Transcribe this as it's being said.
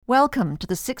Welcome to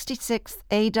the 66th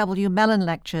A.W. Mellon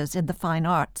Lectures in the Fine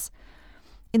Arts.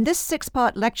 In this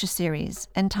six-part lecture series,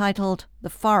 entitled The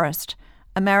Forest,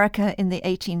 America in the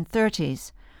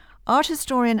 1830s, art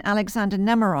historian Alexander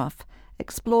Nemiroff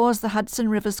explores the Hudson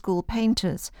River School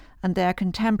painters and their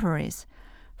contemporaries,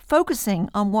 focusing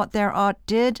on what their art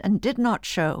did and did not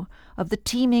show of the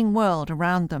teeming world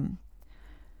around them.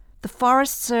 The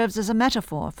forest serves as a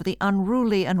metaphor for the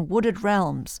unruly and wooded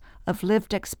realms of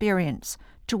lived experience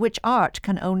to which art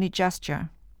can only gesture.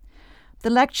 The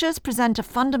lectures present a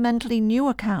fundamentally new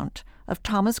account of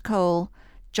Thomas Cole,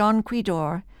 John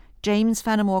Quidor, James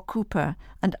Fenimore Cooper,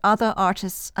 and other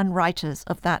artists and writers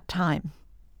of that time.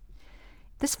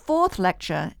 This fourth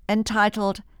lecture,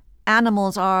 entitled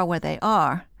Animals Are Where They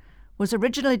Are, was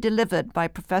originally delivered by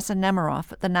Professor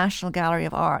Nemiroff at the National Gallery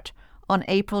of Art on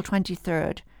April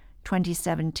 23,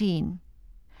 2017.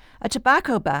 A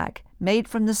tobacco bag made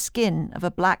from the skin of a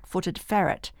black-footed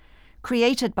ferret,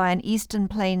 created by an Eastern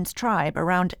Plains tribe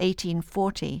around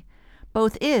 1840,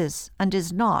 both is and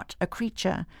is not a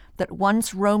creature that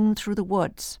once roamed through the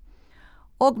woods.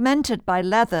 Augmented by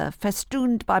leather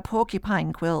festooned by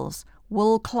porcupine quills,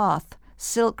 wool cloth,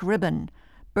 silk ribbon,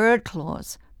 bird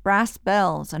claws, brass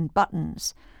bells and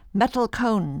buttons, metal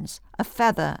cones, a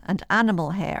feather, and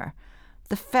animal hair,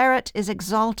 the ferret is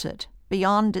exalted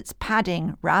beyond its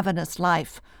padding, ravenous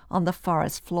life on the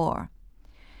forest floor.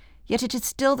 Yet it is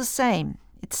still the same,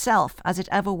 itself as it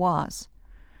ever was.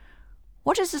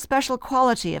 What is the special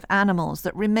quality of animals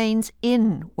that remains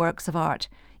in works of art,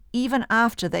 even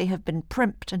after they have been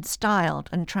primped and styled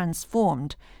and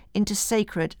transformed into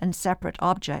sacred and separate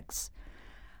objects?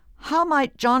 How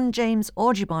might John James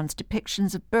Audubon's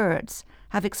depictions of birds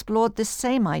have explored this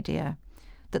same idea,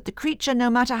 that the creature, no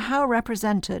matter how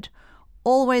represented,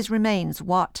 always remains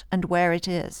what and where it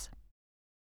is?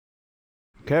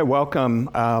 Okay, welcome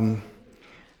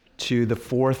to the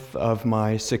fourth of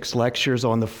my 6 lectures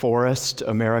on the forest,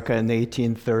 America in the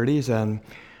 1830s. And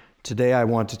today I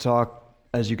want to talk,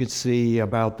 as you can see,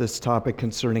 about this topic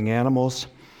concerning animals.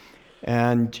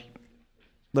 And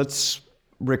let's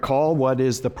recall what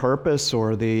is the purpose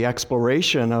or the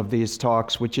exploration of these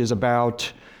talks, which is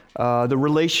about the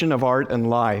relation of art and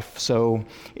life. So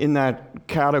in that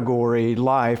category,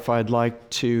 life, I'd like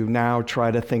to now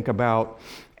try to think about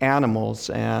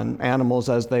animals, and animals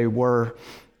as they were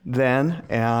then,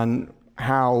 and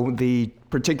how the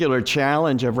particular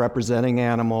challenge of representing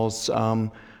animals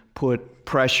put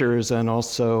pressures and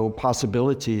also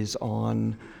possibilities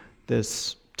on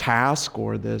this task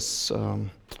or this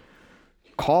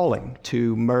calling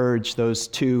to merge those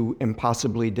two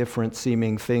impossibly different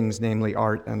seeming things, namely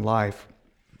art and life.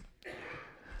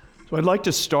 So I'd like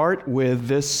to start with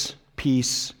this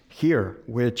piece here,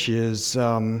 which is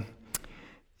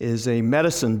a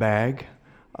medicine bag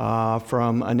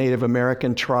from a Native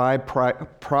American tribe,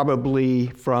 probably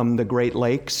from the Great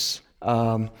Lakes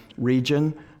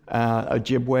region,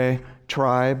 Ojibwe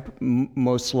tribe.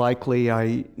 Most likely,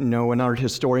 I know an art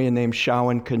historian named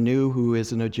Shawan Canoe, who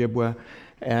is an Ojibwe,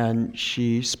 and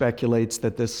she speculates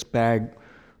that this bag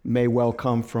may well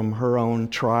come from her own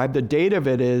tribe. The date of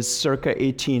it is circa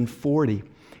 1840,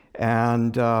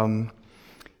 and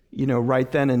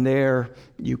right then and there,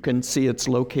 you can see it's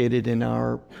located in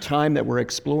our time that we're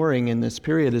exploring in this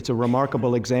period. It's a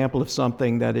remarkable example of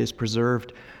something that is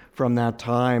preserved from that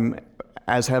time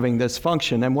as having this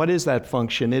function. And what is that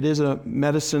function? It is a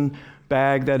medicine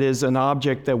bag that is an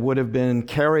object that would have been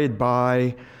carried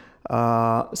by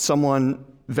someone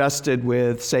vested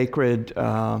with sacred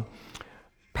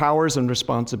powers and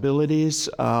responsibilities,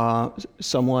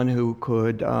 someone who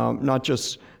could not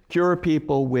just cure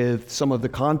people with some of the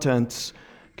contents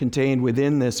contained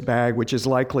within this bag, which is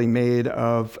likely made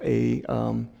of a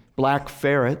black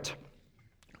ferret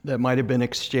that might have been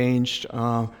exchanged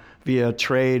via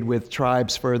trade with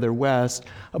tribes further west,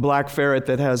 a black ferret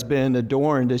that has been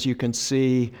adorned, as you can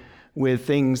see, with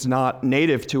things not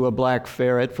native to a black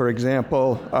ferret. For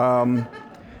example,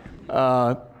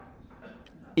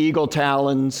 eagle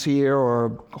talons here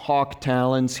or hawk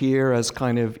talons here as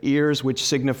kind of ears, which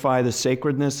signify the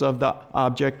sacredness of the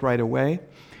object right away.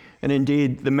 And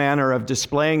indeed, the manner of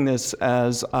displaying this,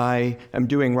 as I am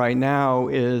doing right now,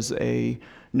 is a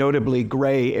notably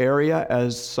gray area,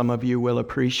 as some of you will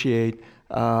appreciate.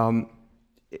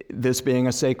 This being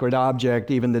a sacred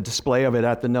object, even the display of it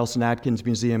at the Nelson Atkins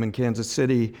Museum in Kansas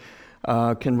City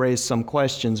can raise some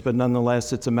questions, but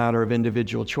nonetheless, it's a matter of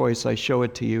individual choice. I show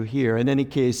it to you here. In any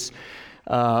case,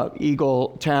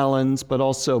 eagle talons, but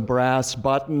also brass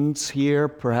buttons here,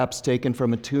 perhaps taken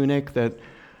from a tunic that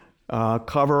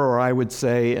cover, or I would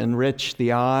say enrich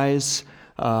the eyes.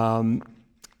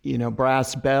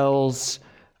 Brass bells,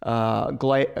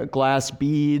 glass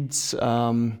beads,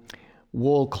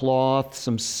 wool cloth,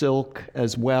 some silk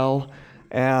as well.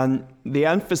 And the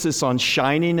emphasis on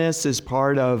shininess is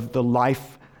part of the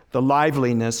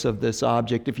liveliness of this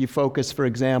object. If you focus, for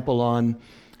example, on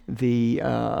the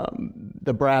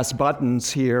brass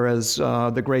buttons here, as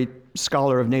the great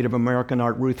scholar of Native American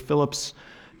art, Ruth Phillips,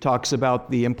 talks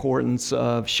about the importance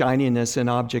of shininess in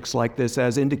objects like this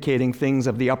as indicating things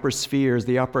of the upper spheres,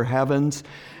 the upper heavens,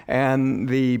 and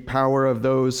the power of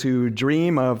those who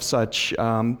dream of such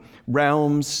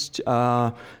realms,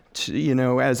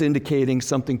 as indicating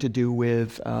something to do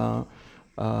with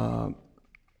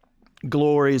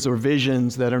glories or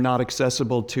visions that are not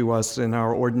accessible to us in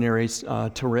our ordinary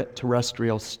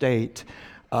terrestrial state.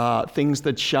 Things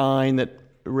that shine, that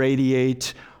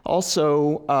radiate,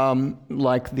 also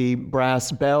like the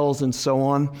brass bells and so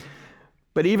on.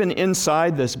 But even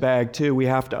inside this bag, too, we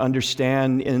have to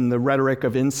understand in the rhetoric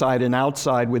of inside and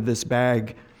outside with this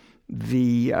bag,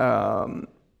 the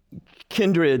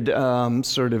kindred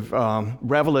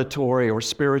revelatory or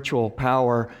spiritual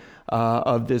power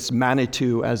of this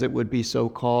Manitou, as it would be so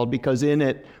called, because in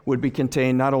it would be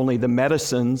contained not only the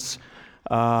medicines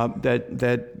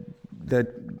that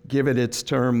give it its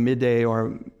term midday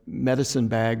or medicine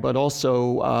bag, but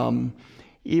also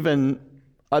even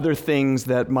other things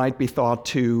that might be thought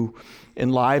to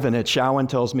enliven it. Shawan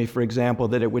tells me, for example,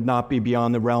 that it would not be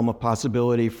beyond the realm of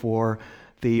possibility for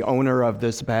the owner of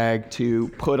this bag to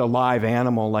put a live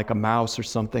animal like a mouse or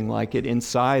something like it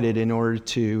inside it in order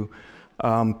to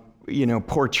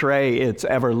portray its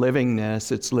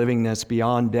livingness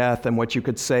beyond death, and what you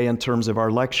could say in terms of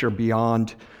our lecture,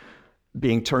 beyond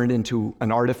being turned into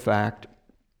an artifact.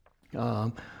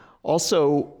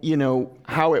 Also,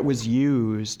 how it was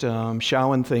used.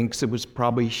 Shawan thinks it was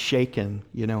probably shaken,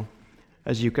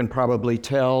 as you can probably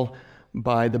tell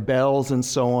by the bells and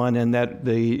so on, and that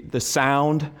the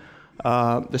sound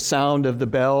of the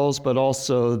bells, but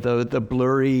also the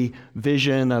blurry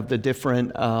vision of the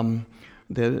different,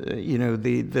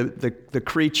 the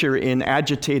creature in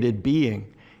agitated being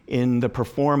in the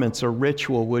performance or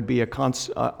ritual would be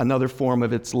another form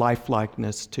of its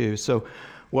lifelikeness too. So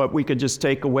what we could just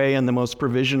take away in the most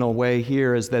provisional way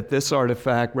here is that this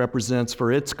artifact represents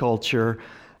for its culture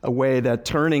a way that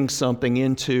turning something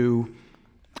into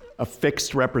a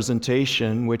fixed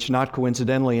representation, which not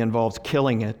coincidentally involves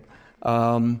killing it,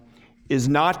 is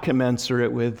not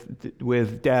commensurate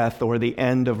with death or the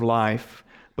end of life,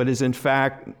 but is in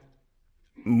fact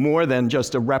more than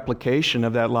just a replication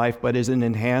of that life, but is an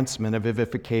enhancement, a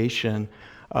vivification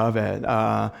of it.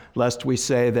 Lest we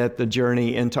say that the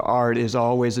journey into art is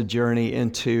always a journey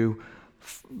into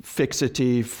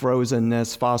fixity,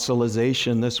 frozenness,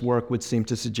 fossilization, this work would seem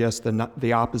to suggest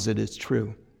the opposite is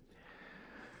true.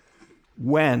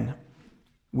 When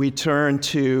we turn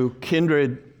to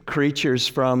kindred creatures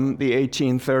from the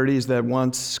 1830s that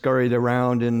once scurried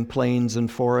around in plains and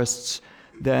forests,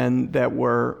 then that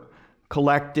were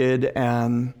collected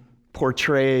and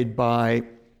portrayed by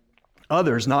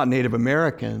others, not Native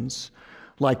Americans,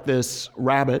 like this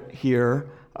rabbit here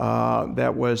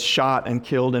that was shot and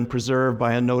killed and preserved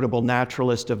by a notable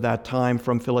naturalist of that time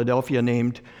from Philadelphia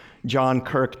named John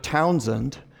Kirk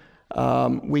Townsend.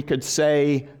 We could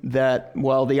say that,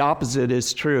 well, the opposite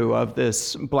is true of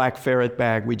this black ferret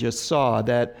bag we just saw,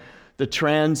 that the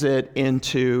transit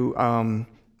into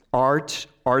art,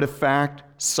 artifact,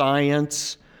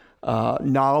 science,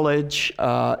 knowledge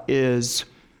renders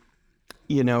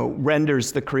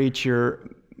the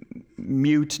creature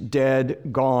mute, dead,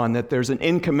 gone, that there's an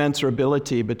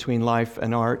incommensurability between life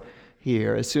and art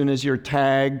here. As soon as you're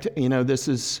tagged, this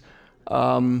is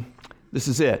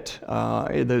it.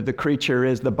 The creature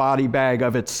is the body bag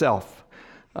of itself.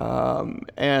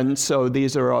 And so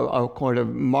these are a kind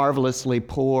of marvelously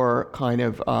poor kind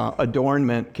of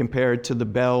adornment compared to the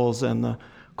bells and the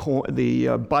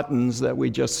buttons that we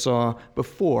just saw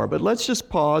before. But let's just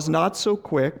pause, not so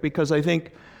quick, because I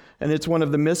think, and it's one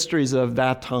of the mysteries of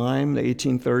that time, the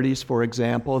 1830s, for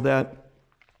example, that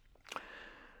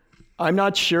I'm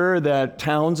not sure that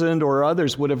Townsend or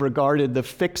others would have regarded the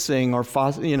fixing or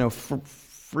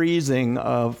freezing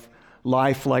of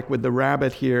life, like with the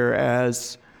rabbit here,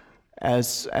 as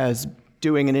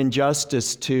doing an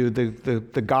injustice to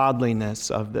the godliness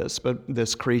of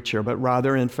this creature, but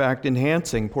rather, in fact,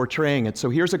 enhancing, portraying it. So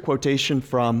here's a quotation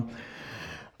from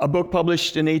a book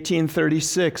published in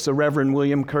 1836, a Reverend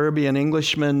William Kirby, an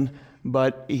Englishman,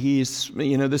 but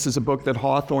this is a book that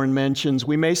Hawthorne mentions.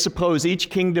 We may suppose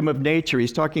each kingdom of nature,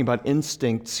 he's talking about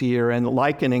instincts here and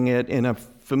likening it in a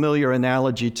familiar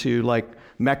analogy to like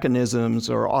mechanisms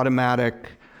or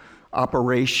automatic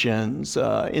operations,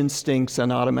 instincts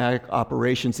and automatic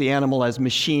operations, the animal as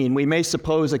machine. We may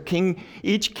suppose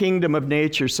each kingdom of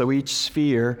nature, so each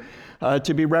sphere,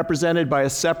 to be represented by a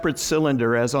separate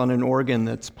cylinder as on an organ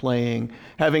that's playing,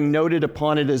 having noted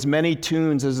upon it as many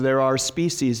tunes as there are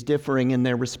species differing in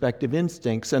their respective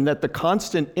instincts, and that the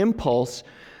constant impulse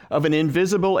of an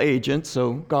invisible agent,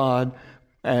 so God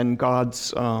and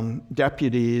God's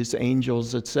deputies,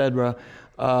 angels, etc.,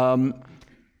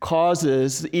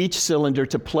 causes each cylinder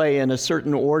to play in a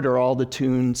certain order all the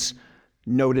tunes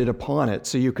noted upon it.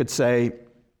 So you could say,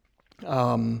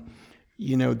 the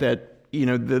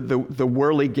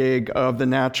whirligig of the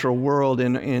natural world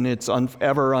in its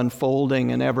ever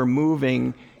unfolding and ever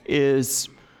moving is,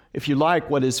 if you like,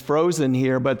 what is frozen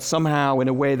here, but somehow in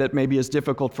a way that maybe is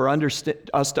difficult for us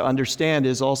to understand,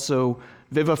 is also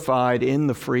vivified in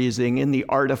the freezing, in the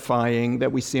artifying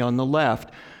that we see on the left.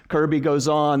 Kirby goes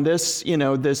on, this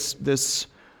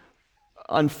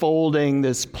unfolding,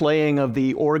 this playing of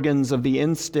the organs of the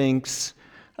instincts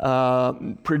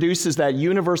produces that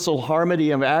universal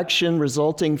harmony of action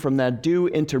resulting from that due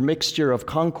intermixture of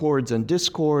concords and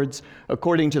discords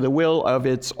according to the will of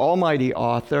its almighty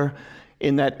author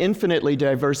in that infinitely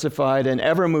diversified and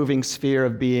ever-moving sphere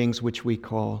of beings which we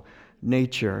call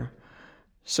nature.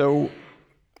 So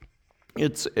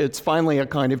it's finally a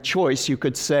kind of choice. You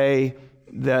could say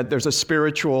that there's a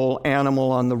spiritual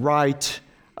animal on the right,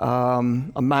 a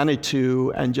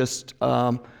Manitou, and just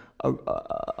a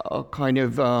kind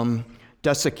of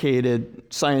desiccated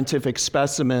scientific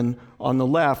specimen on the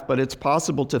left, but it's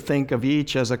possible to think of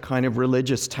each as a kind of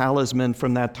religious talisman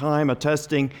from that time,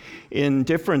 attesting in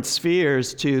different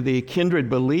spheres to the kindred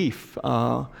belief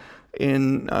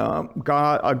in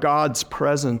God's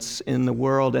presence in the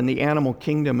world, and the animal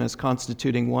kingdom as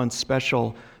constituting one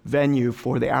special venue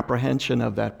for the apprehension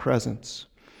of that presence.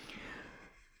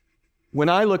 When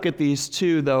I look at these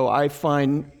two, though, I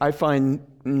find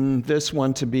this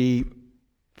one to be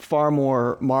far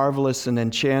more marvelous and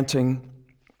enchanting,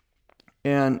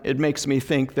 and it makes me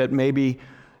think that maybe,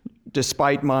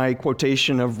 despite my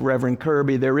quotation of Reverend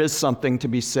Kirby, there is something to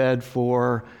be said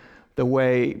for the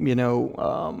way,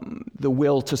 the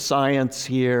will to science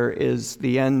here is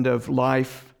the end of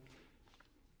life.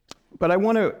 But I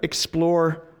want to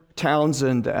explore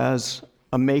Townsend as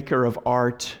a maker of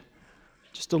art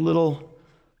just a little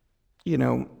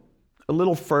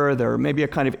further, maybe a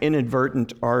kind of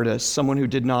inadvertent artist, someone who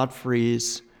did not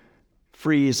freeze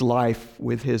life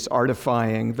with his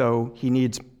artifying, though he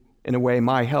needs, in a way,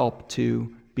 my help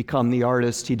to become the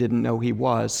artist he didn't know he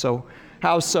was. So,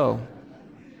 how so?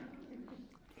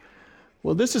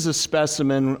 Well, this is a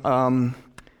specimen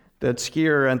that's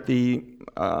here at the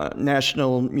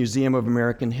National Museum of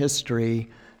American History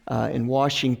in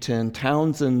Washington,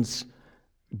 Townsend's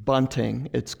Bunting,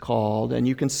 it's called, and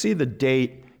you can see the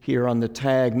date here on the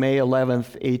tag, May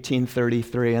 11th,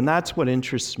 1833, and that's what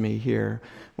interests me here.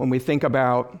 When we think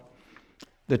about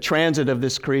the transit of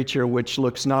this creature, which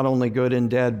looks not only good and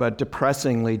dead, but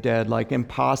depressingly dead, like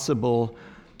impossible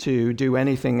to do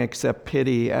anything except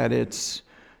pity at its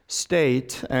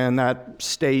state, and that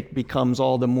state becomes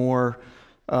all the more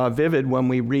vivid when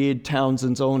we read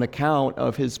Townsend's own account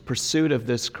of his pursuit of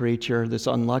this creature, this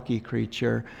unlucky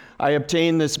creature. I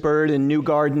obtained this bird in New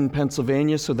Garden,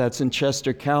 Pennsylvania, so that's in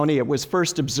Chester County. It was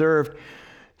first observed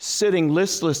sitting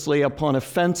listlessly upon a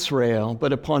fence rail,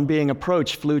 but upon being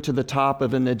approached, flew to the top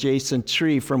of an adjacent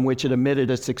tree from which it emitted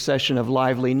a succession of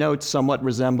lively notes somewhat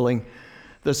resembling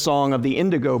the song of the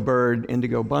indigo bird,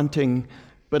 indigo bunting,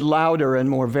 but louder and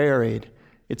more varied.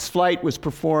 Its flight was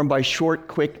performed by short,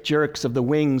 quick jerks of the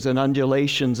wings and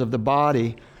undulations of the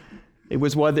body. It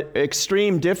was with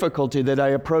extreme difficulty that I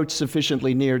approached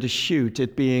sufficiently near to shoot,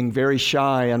 it being very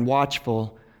shy and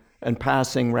watchful and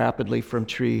passing rapidly from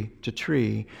tree to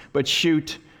tree. But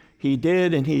shoot he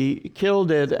did, and he killed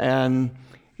it, and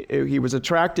he was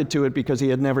attracted to it because he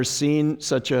had never seen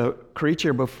such a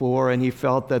creature before, and he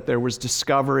felt that there was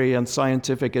discovery and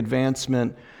scientific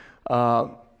advancement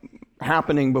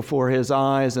happening before his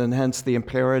eyes, and hence the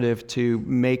imperative to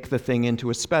make the thing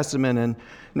into a specimen and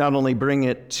not only bring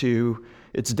it to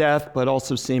its death, but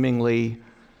also seemingly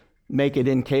make it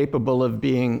incapable of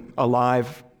being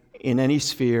alive in any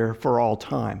sphere for all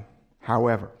time.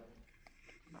 However,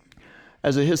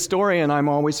 as a historian, I'm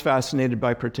always fascinated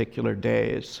by particular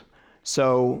days.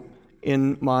 So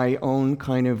in my own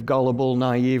kind of gullible,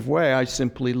 naive way, I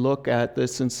simply look at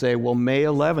this and say, well, May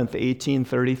 11th,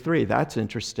 1833, that's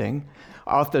interesting.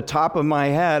 Off the top of my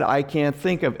head, I can't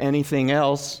think of anything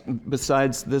else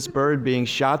besides this bird being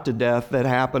shot to death that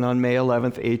happened on May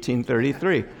 11th,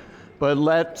 1833. But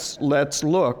let's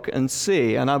look and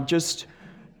see. And I'll just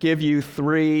give you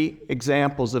 3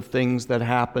 examples of things that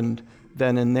happened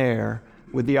then and there,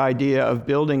 with the idea of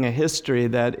building a history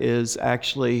that is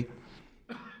actually,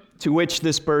 to which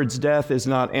this bird's death is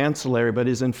not ancillary, but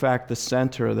is in fact the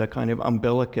center, the kind of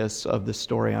umbilicus of the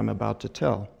story I'm about to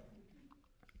tell.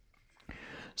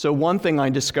 So one thing I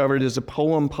discovered is a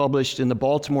poem published in the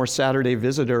Baltimore Saturday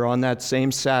Visitor on that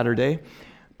same Saturday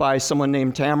by someone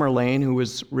named Tamerlane, who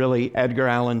was really Edgar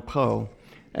Allan Poe.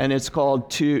 And it's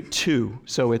called Two.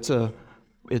 So it's a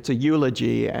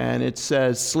eulogy, and it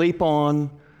says, sleep on,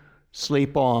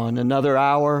 another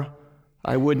hour.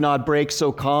 I would not break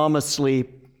so calm a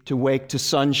sleep, to wake to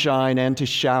sunshine and to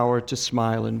shower, to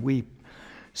smile and weep.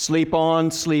 Sleep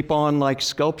on like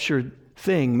sculptured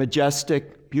thing,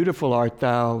 majestic, beautiful art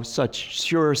thou, such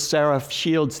sure seraph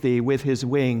shields thee with his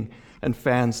wing and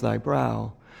fans thy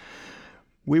brow.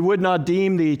 We would not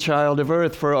deem thee child of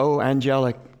earth, for oh,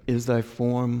 angelic is thy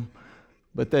form,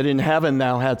 but that in heaven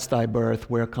thou hadst thy birth,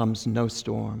 where comes no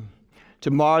storm. To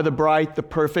mar the bright, the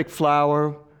perfect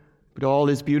flower, but all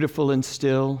is beautiful and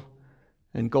still,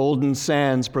 and golden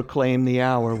sands proclaim the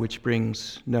hour which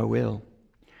brings no ill.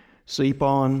 Sleep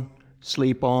on,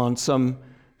 some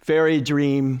fairy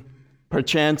dream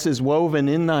perchance is woven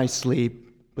in thy sleep,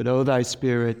 but oh, thy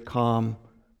spirit, calm,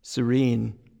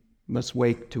 serene, must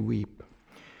wake to weep.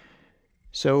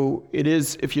 So it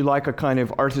is, if you like, a kind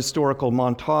of art historical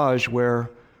montage where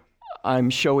I'm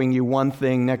showing you one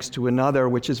thing next to another,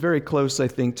 which is very close, I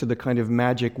think, to the kind of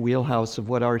magic wheelhouse of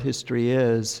what art history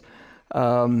is.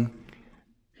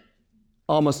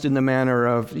 Almost in the manner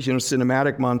of,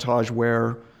 cinematic montage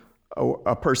where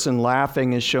a person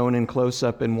laughing is shown in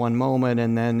close-up in one moment,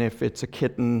 and then if it's a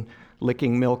kitten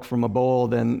licking milk from a bowl,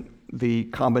 then the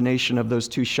combination of those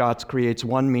 2 shots creates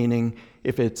one meaning.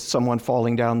 If it's someone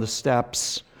falling down the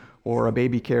steps or a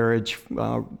baby carriage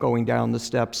going down the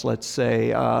steps, let's say,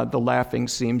 the laughing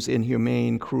seems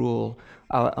inhumane, cruel,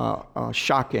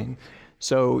 shocking.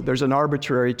 So there's an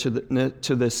arbitrary to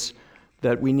this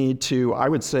that we need to, I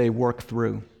would say, work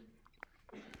through.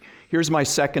 Here's my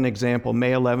second example,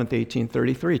 May 11th,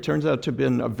 1833. Turns out to have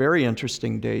been a very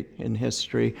interesting date in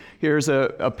history. Here's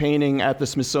a painting at the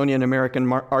Smithsonian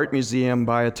American Art Museum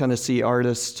by a Tennessee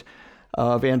artist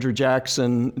of Andrew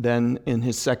Jackson, then in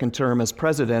his second term as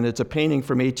president. It's a painting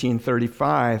from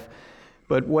 1835.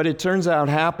 But what it turns out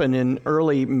happened in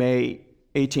early May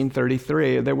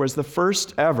 1833, there was the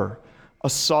first ever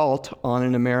assault on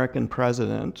an American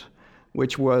president,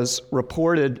 which was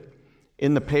reported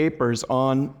in the papers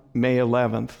on May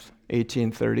 11th,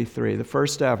 1833, the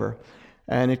first ever.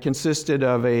 And it consisted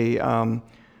of a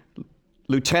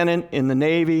lieutenant in the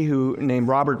Navy named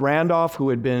Robert Randolph, who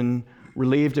had been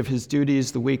relieved of his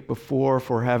duties the week before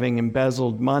for having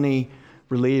embezzled money,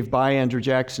 relieved by Andrew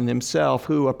Jackson himself,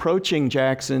 who, approaching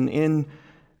Jackson in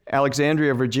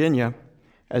Alexandria, Virginia,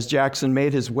 as Jackson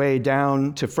made his way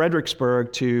down to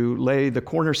Fredericksburg to lay the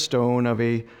cornerstone of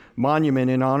a monument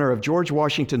in honor of George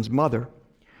Washington's mother,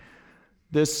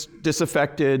 this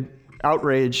disaffected,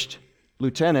 outraged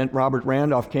lieutenant, Robert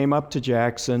Randolph, came up to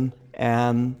Jackson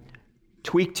and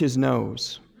tweaked his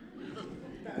nose,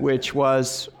 which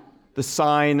was the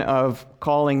sign of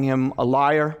calling him a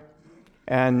liar.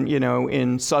 And,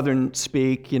 in Southern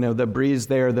speak, the breeze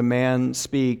there, the man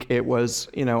speak, it was,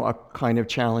 a kind of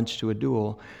challenge to a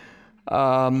duel.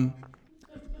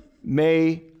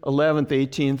 May 11th,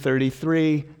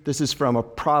 1833, this is from a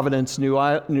Providence,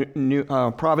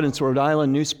 Providence, Rhode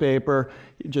Island newspaper.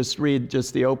 You just read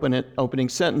the opening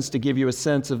sentence to give you a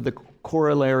sense of the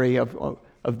corollary of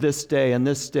this day and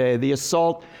this day. The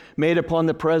assault made upon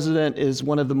the president is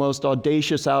one of the most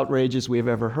audacious outrages we have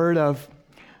ever heard of,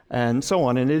 and so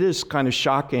on. And it is kind of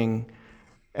shocking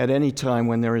at any time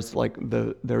when there is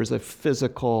a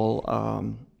physical,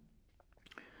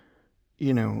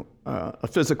 a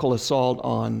physical assault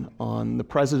on the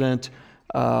president.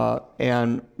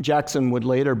 And Jackson would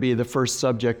later be the first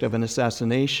subject of an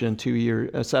assassination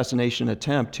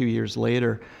attempt 2 years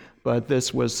later. But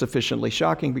this was sufficiently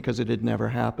shocking because it had never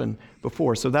happened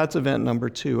before. So that's event number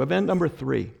 2. Event number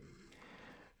 3.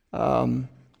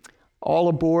 All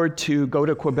aboard to go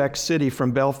to Quebec City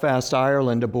from Belfast,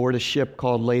 Ireland, aboard a ship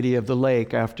called Lady of the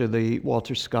Lake, after the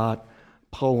Walter Scott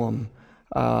poem.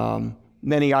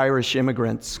 Many Irish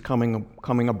immigrants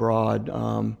coming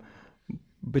abroad,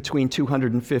 between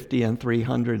 250 and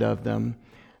 300 of them.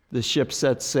 The ship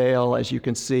sets sail. As you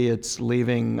can see, it's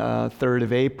leaving 3rd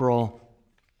of April.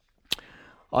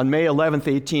 On May 11th,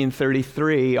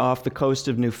 1833, off the coast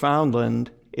of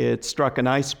Newfoundland, it struck an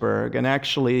iceberg, and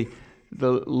actually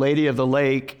the Lady of the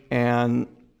Lake and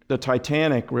the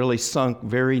Titanic really sunk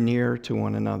very near to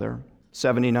one another,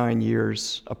 79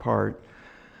 years apart.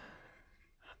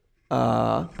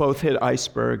 both hit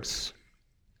icebergs.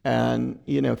 And,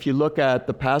 if you look at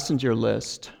the passenger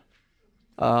list,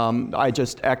 I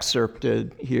just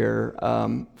excerpted here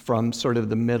from sort of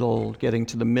the middle, getting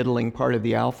to the middling part of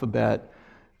the alphabet,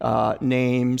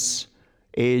 names,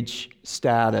 age,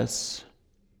 status.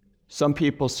 Some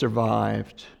people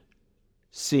survived,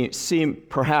 seem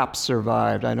perhaps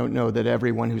survived. I don't know that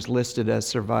everyone who's listed as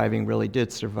surviving really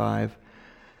did survive.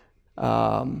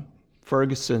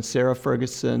 Ferguson, Sarah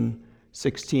Ferguson,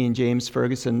 16, James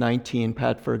Ferguson, 19,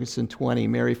 Pat Ferguson, 20,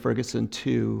 Mary Ferguson,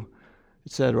 2,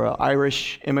 etc.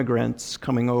 Irish immigrants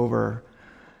coming over.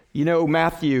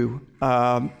 Matthew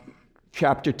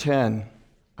chapter 10,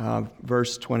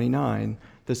 verse 29,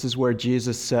 this is where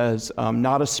Jesus says,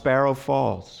 not a sparrow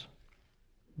falls,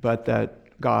 but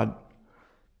that God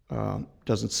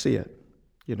doesn't see it,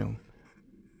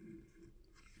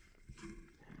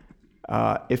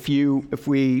 If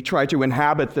we try to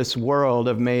inhabit this world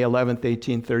of May 11th,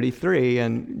 1833,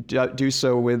 and do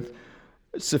so with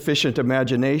sufficient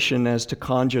imagination as to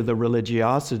conjure the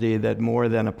religiosity that more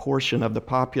than a portion of the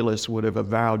populace would have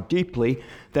avowed deeply,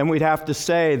 then we'd have to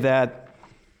say that,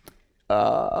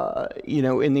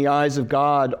 in the eyes of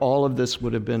God, all of this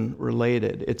would have been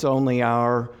related. It's only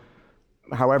our,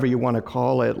 however you want to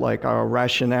call it, like our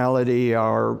rationality,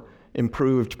 our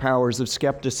improved powers of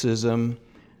skepticism,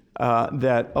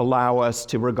 that allow us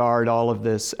to regard all of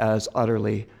this as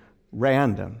utterly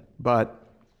random. But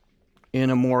in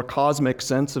a more cosmic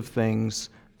sense of things,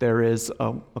 there is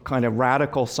a kind of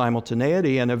radical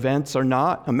simultaneity, and events are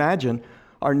not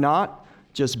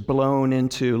just blown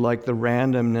into like the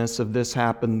randomness of this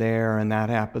happened there and that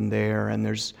happened there, and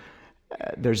there's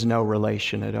no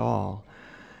relation at all.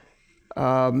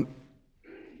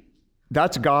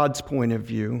 That's God's point of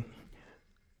view.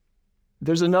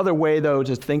 There's another way, though,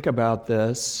 to think about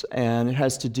this, and it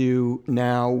has to do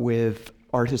now with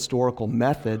art historical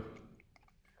method.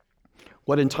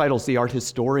 What entitles the art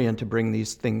historian to bring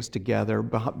these things together,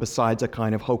 besides a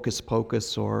kind of hocus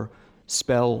pocus or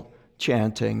spell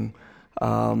chanting?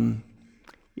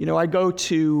 I go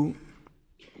to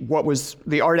what was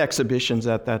the art exhibitions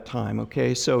at that time,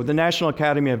 okay? So the National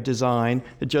Academy of Design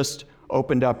had just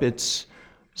opened up its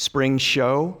spring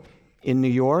show in New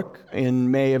York in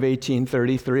May of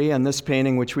 1833, and this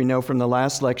painting, which we know from the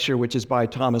last lecture, which is by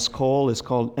Thomas Cole, it's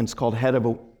called Head of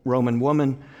a Roman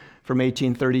Woman, from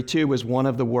 1832, was one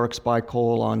of the works by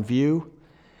Cole on view.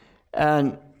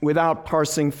 And without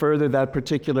parsing further that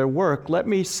particular work, let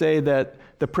me say that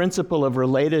the principle of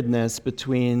relatedness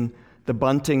between the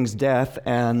Bunting's death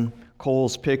and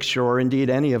Cole's picture, or indeed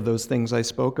any of those things I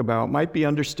spoke about, might be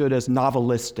understood as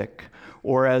novelistic,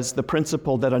 or as the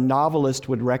principle that a novelist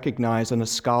would recognize and a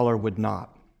scholar would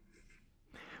not.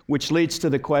 Which leads to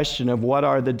the question of what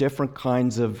are the different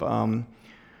kinds of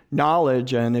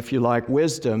knowledge and, if you like,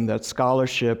 wisdom that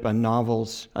scholarship and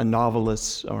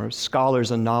novelists, or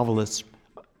scholars and novelists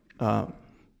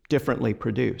differently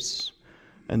produce.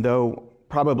 And though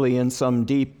probably in some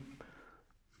deep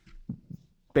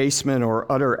basement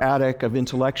or utter attic of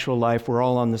intellectual life we're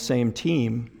all on the same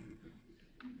team,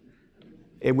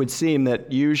 it would seem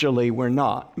that usually we're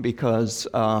not, because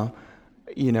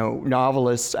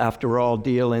novelists, after all,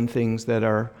 deal in things that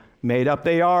are made up.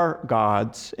 They are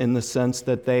gods in the sense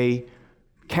that they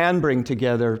can bring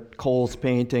together Cole's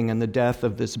painting and the death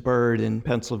of this bird in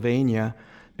Pennsylvania,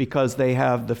 because they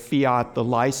have the fiat, the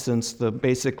license,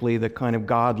 basically the kind of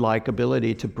godlike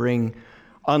ability to bring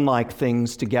unlike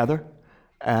things together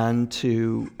and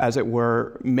to, as it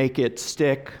were, make it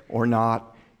stick or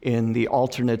not in the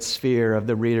alternate sphere of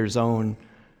the reader's own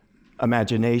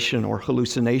imagination or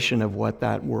hallucination of what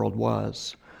that world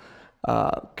was.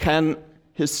 Can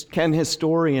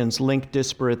historians link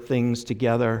disparate things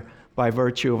together by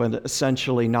virtue of an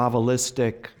essentially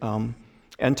novelistic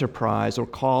enterprise or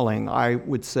calling? I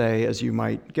would say, as you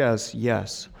might guess,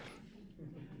 yes.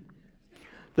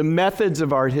 The methods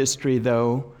of art history,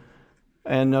 though,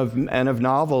 and of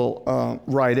novel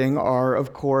writing are,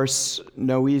 of course,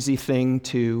 no easy thing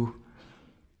to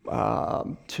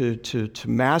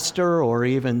master, or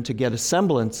even to get a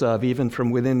semblance of, even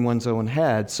from within one's own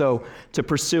head. So to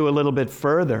pursue a little bit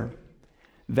further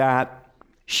that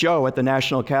show at the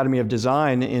National Academy of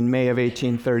Design in May of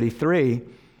 1833,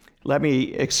 let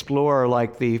me explore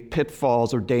the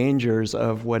pitfalls or dangers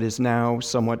of what is now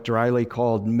somewhat dryly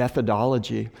called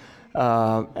methodology,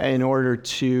 in order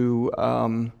to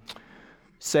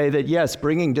say that, yes,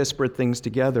 bringing disparate things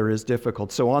together is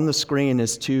difficult. So on the screen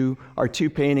are two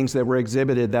paintings that were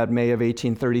exhibited that May of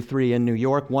 1833 in New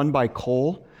York, one by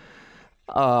Cole,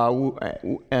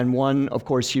 and one, of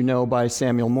course, you know, by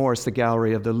Samuel Morse, the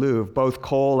Gallery of the Louvre. Both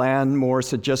Cole and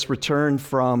Morse had just returned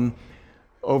from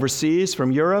overseas,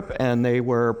 from Europe, and they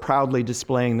were proudly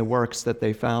displaying the works that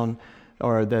they found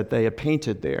or that they had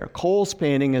painted there. Cole's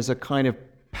painting is a kind of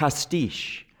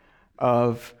pastiche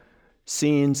of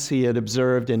scenes he had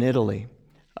observed in Italy.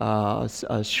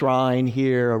 A shrine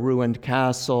here, a ruined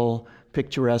castle,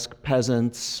 picturesque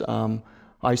peasants,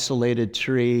 isolated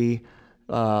tree,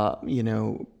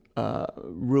 ruins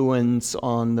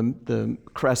on the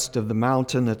crest of the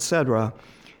mountain, etc.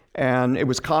 And it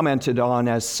was commented on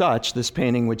as such, this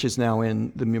painting, which is now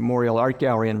in the Memorial Art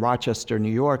Gallery in Rochester, New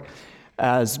York,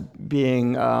 as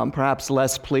being perhaps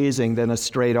less pleasing than a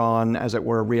straight-on, as it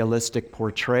were, realistic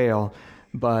portrayal.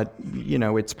 But,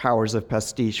 its powers of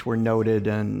pastiche were noted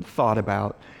and thought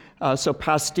about. So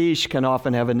pastiche can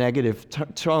often have a negative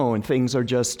tone. Things are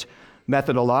just,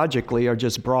 methodologically, are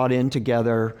just brought in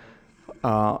together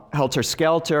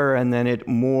helter-skelter, and then it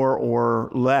more or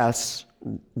less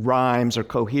rhymes or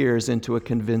coheres into a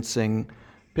convincing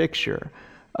picture.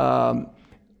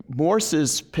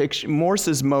 Morse's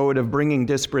mode of bringing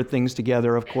disparate things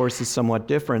together, of course, is somewhat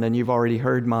different, and you've already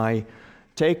heard my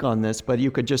take on this, but you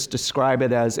could just describe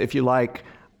it as, if you like,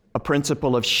 a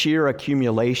principle of sheer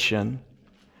accumulation.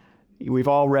 We've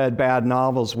all read bad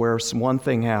novels where one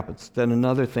thing happens, then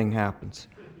another thing happens,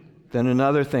 then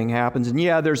another thing happens, and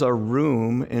there's a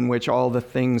room in which all the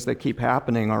things that keep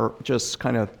happening are just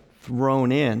kind of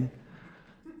thrown in,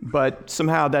 but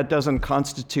somehow that doesn't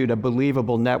constitute a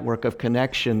believable network of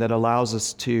connection that allows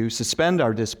us to suspend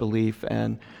our disbelief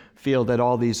and feel that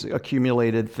all these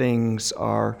accumulated things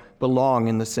belong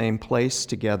in the same place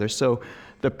together. So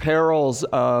the perils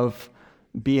of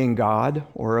being God,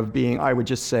 or of being, I would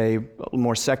just say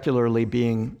more secularly,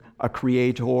 being a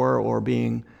creator or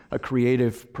being a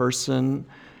creative person,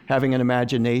 having an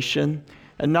imagination,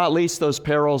 and not least those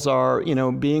perils are,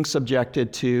 being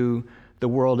subjected to the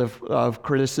world of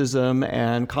criticism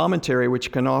and commentary,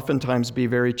 which can oftentimes be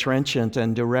very trenchant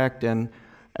and direct and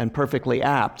perfectly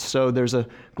apt. So there's a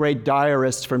great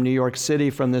diarist from New York City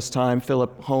from this time,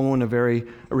 Philip Hone, a very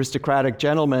aristocratic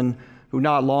gentleman, who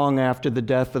not long after the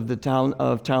death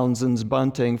of Townsend's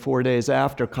Bunting, 4 days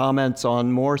after, comments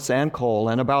on Morse and Cole.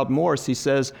 And about Morse, he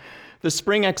says, "The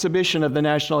spring exhibition of the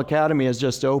National Academy has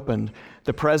just opened.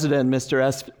 The president, Mr.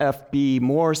 F.B.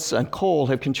 Morse, and Cole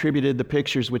have contributed the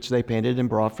pictures which they painted and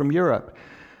brought from Europe.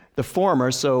 The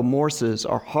former, so Morse's,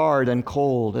 are hard and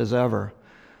cold as ever.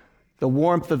 The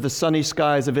warmth of the sunny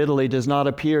skies of Italy does not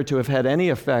appear to have had any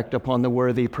effect upon the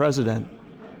worthy president.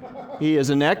 He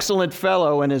is an excellent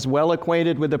fellow and is well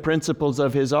acquainted with the principles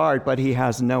of his art, but he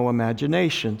has no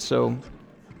imagination." So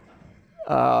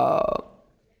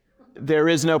there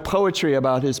is no poetry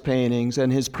about his paintings,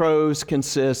 and his prose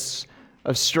consists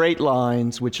of straight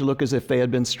lines which look as if they had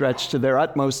been stretched to their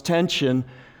utmost tension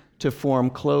to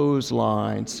form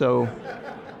clotheslines.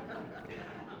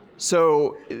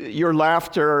 So your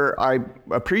laughter I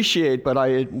appreciate, but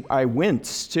I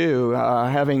wince too,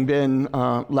 having been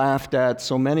laughed at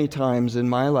so many times in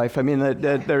my life. I mean,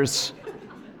 that there's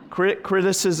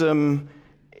criticism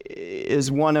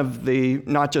is one of the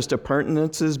not just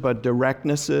appurtenances but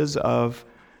directnesses of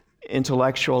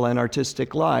intellectual and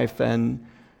artistic life, and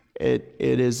it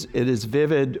is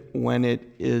vivid when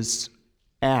it is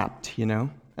apt,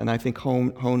 And I think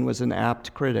Hone was an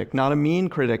apt critic, not a mean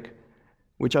critic,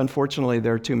 which unfortunately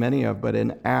there are too many of, but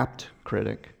an apt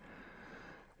critic.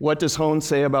 What does Hone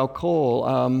say about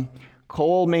Cole?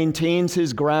 Cole maintains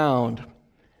his ground.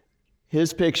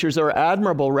 His pictures are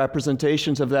admirable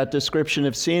representations of that description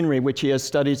of scenery which he has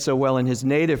studied so well in his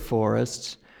native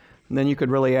forests. And then you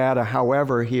could really add a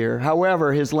however here.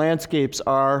 However, his landscapes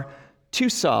are too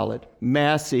solid,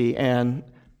 massy, and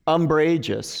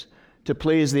umbrageous to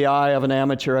please the eye of an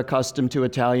amateur accustomed to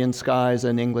Italian skies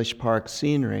and English park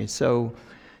scenery. So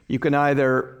you can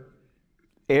either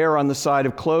err on the side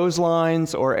of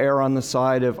clotheslines or err on the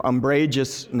side of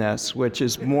umbrageousness, which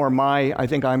is more I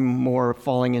think I'm more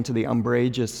falling into the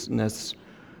umbrageousness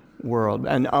world.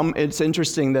 And it's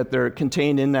interesting that they're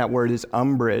contained in that word is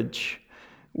umbrage,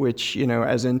 which,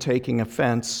 as in taking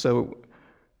offense. So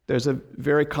there's a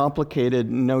very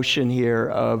complicated notion here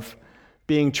of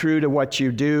being true to what you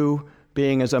do,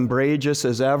 being as umbrageous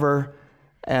as ever,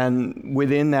 and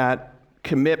within that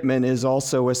commitment is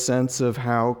also a sense of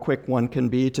how quick one can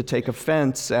be to take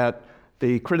offense at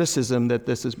the criticism that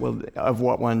this is of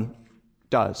what one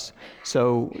does.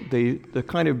 So the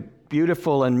kind of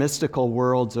beautiful and mystical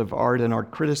worlds of art and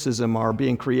art criticism are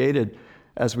being created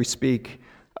as we speak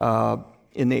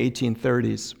in the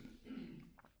 1830s.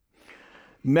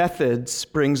 methods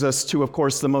brings us to, of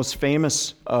course, the most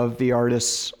famous of the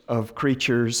artists of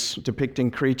creatures,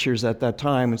 depicting creatures at that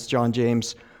time. It's John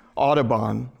James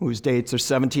Audubon, whose dates are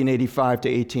 1785 to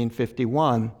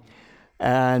 1851.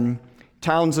 And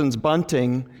Townsend's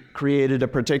bunting created a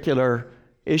particular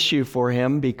issue for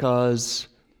him because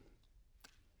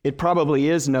it probably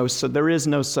is there is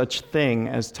no such thing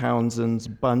as Townsend's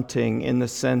bunting in the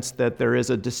sense that there is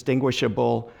a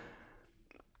distinguishable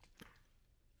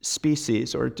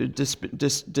species or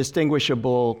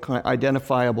distinguishable,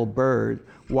 identifiable bird.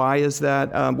 Why is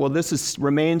that? Well,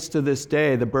 remains to this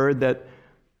day, the bird that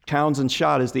Townsend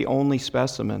shot is the only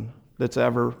specimen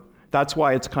that's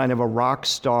why it's kind of a rock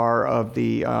star of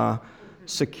the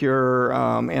secure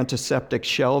antiseptic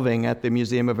shelving at the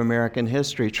Museum of American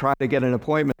History. Try to get an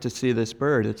appointment to see this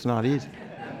bird. It's not easy.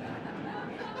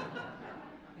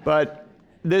 But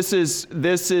this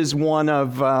is one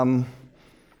of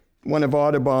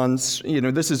Audubon's,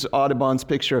 this is Audubon's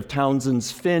picture of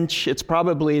Townsend's finch. It's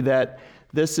probably that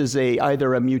this is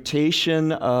either a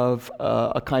mutation of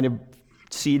a kind of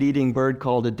seed-eating bird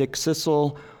called a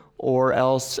dickcissel, or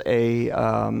else a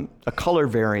color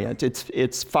variant.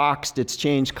 It's foxed, it's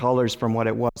changed colors from what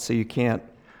it was, so you can't,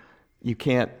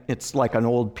 it's like an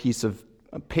old piece of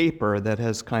paper that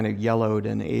has kind of yellowed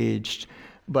and aged.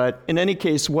 But in any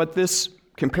case, what this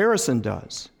comparison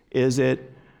does is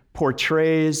it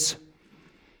portrays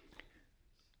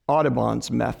Audubon's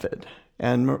method,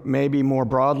 and maybe more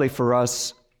broadly for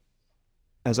us,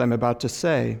 as I'm about to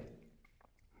say,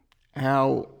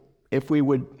 how if we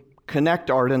would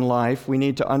connect art and life, we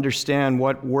need to understand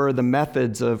what were the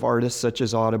methods of artists such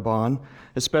as Audubon,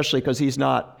 especially because he's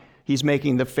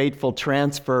making the fateful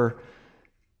transfer,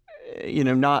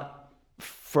 not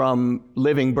from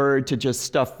living bird to just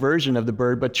stuffed version of the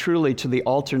bird, but truly to the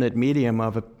alternate medium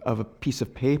of a piece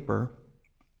of paper.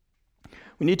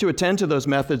 We need to attend to those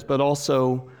methods, but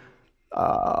also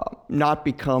not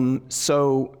become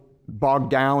so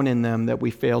bogged down in them that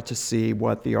we fail to see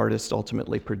what the artist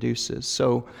ultimately produces.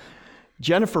 So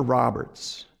Jennifer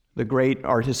Roberts, the great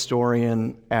art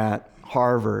historian at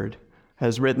Harvard,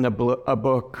 has written a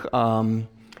book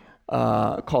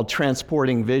called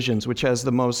Transporting Visions, which has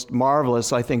the most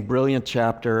marvelous, I think, brilliant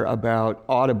chapter about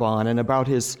Audubon and about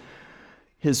his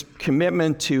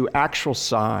commitment to actual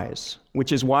size,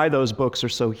 which is why those books are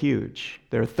so huge.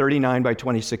 They're 39 by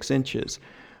 26 inches.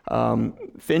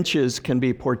 Finches can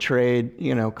be portrayed,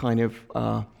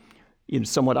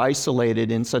 somewhat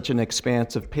isolated in such an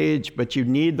expansive page, but you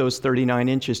need those 39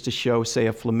 inches to show, say,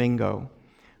 a flamingo.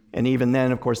 And even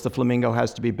then, of course, the flamingo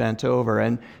has to be bent over.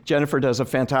 And Jennifer does a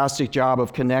fantastic job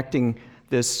of connecting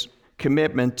this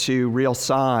commitment to real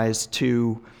size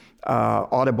to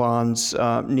Audubon's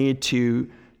need to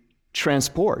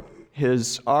transport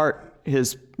his art,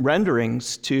 his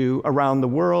renderings to around the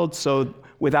world, so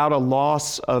without a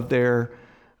loss of their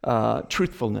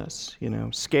truthfulness.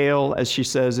 Scale, as she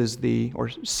says, or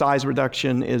size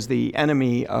reduction is the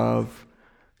enemy of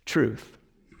truth.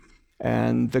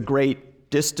 And the great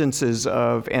distances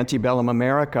of antebellum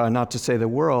America, not to say the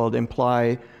world,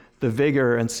 imply the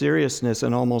vigor and seriousness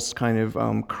and almost kind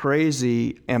of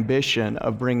crazy ambition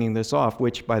of bringing this off,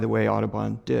 which, by the way,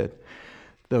 Audubon did.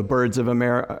 The Birds of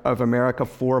America,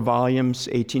 4 volumes,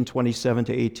 1827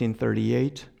 to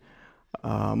 1838,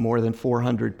 more than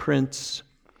 400 prints,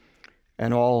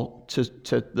 and all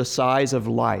to the size of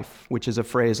life, which is a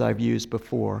phrase I've used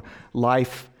before.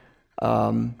 Life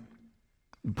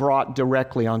brought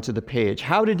directly onto the page.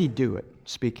 How did he do it?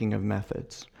 Speaking of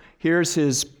methods. Here's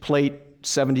his plate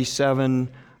 77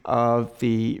 of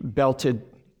the belted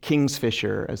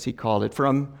kingsfisher, as he called it,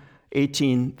 from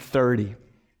 1830.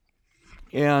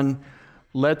 And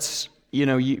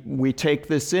we take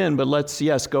this in, but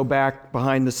let's go back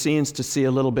behind the scenes to see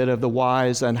a little bit of the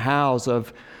whys and hows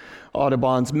of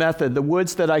Audubon's method. The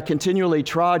woods that I continually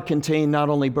trod contain not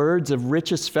only birds of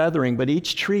richest feathering, but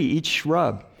each tree, each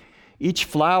shrub, each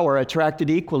flower attracted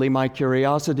equally my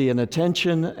curiosity and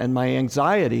attention, and my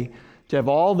anxiety to have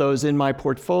all those in my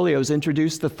portfolios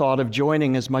introduce the thought of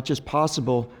joining as much as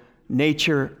possible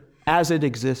nature as it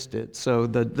existed. So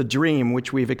the dream,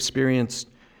 which we've experienced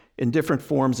in different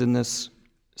forms in this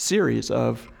series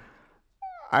of,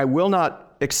 I will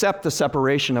not accept the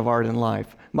separation of art and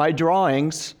life. My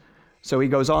drawings, so he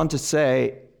goes on to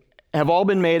say, have all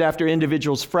been made after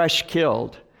individuals fresh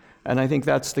killed. And I think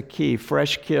that's the key,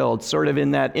 fresh killed, sort of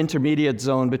in that intermediate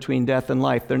zone between death and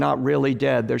life. They're not really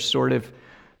dead.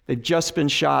 They've just been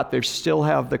shot. They still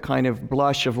have the kind of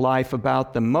blush of life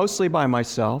about them, mostly by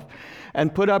myself,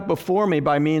 and put up before me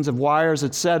by means of wires,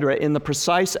 etc., in the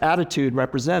precise attitude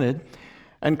represented,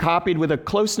 and copied with a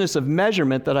closeness of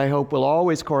measurement that I hope will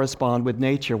always correspond with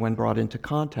nature when brought into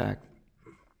contact.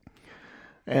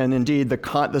 And indeed,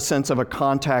 the sense of a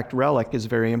contact relic is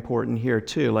very important here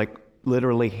too, like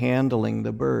literally handling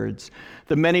the birds.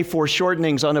 The many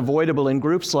foreshortenings unavoidable in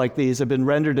groups like these have been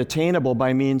rendered attainable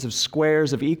by means of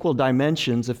squares of equal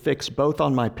dimensions affixed both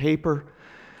on my paper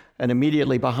and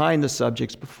immediately behind the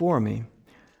subjects before me.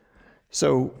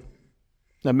 So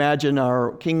imagine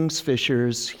our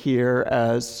kingfishers here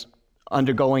as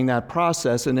undergoing that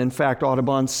process. And in fact,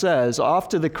 Audubon says, off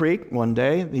to the creek one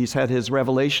day, he's had his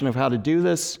revelation of how to do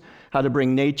this, how to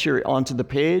bring nature onto the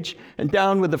page, and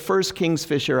down with the first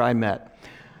kingfisher I met.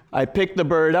 I picked the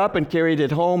bird up and carried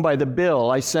it home by the bill.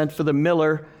 I sent for the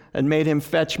miller and made him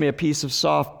fetch me a piece of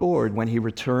soft board. When he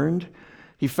returned,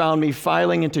 he found me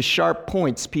filing into sharp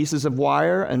points pieces of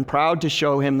wire, and proud to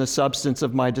show him the substance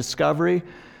of my discovery.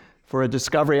 For a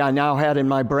discovery I now had in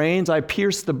my brains, I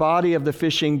pierced the body of the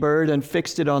fishing bird and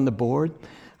fixed it on the board.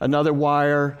 Another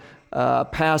wire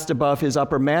passed above his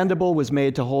upper mandible was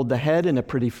made to hold the head in a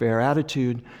pretty fair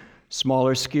attitude.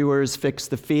 Smaller skewers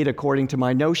fixed the feet according to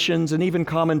my notions, and even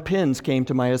common pins came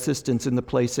to my assistance in the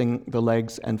placing the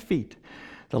legs and feet.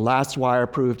 The last wire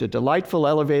proved a delightful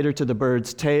elevator to the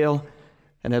bird's tail,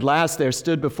 and at last there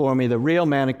stood before me the real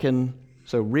mannequin.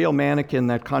 So real mannequin,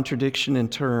 that contradiction in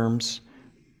terms,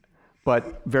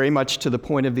 but very much to the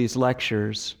point of these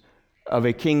lectures, of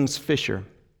a kingfisher.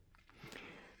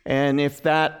 And if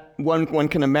that, one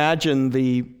can imagine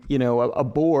a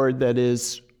board that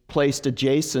is placed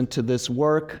adjacent to this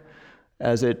work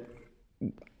as it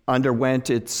underwent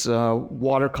its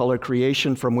watercolor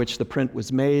creation from which the print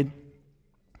was made.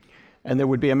 And there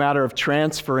would be a matter of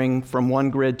transferring from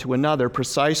one grid to another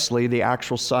precisely the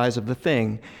actual size of the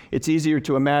thing. It's easier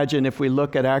to imagine if we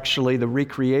look at actually the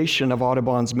recreation of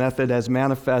Audubon's method as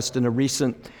manifest in a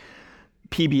recent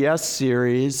PBS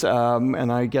series,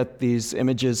 and I get these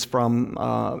images from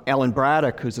Ellen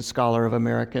Braddock, who's a scholar of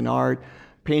American art,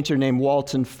 painter named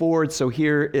Walton Ford. So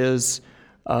here is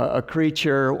a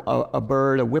creature, a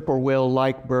bird, a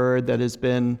whippoorwill-like bird that has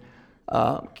been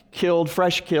killed,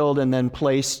 fresh killed, and then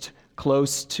placed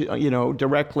close to,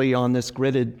 directly on this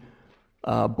gridded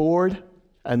board.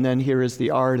 And then here is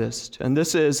the artist. And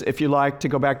this is, if you like, to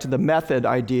go back to the method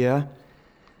idea,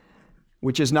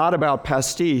 which is not about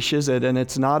pastiche, is it? And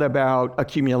it's not about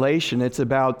accumulation. It's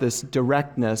about this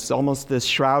directness, almost this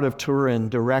Shroud of Turin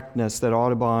directness that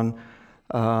Audubon,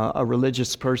 a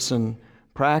religious person,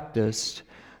 practiced.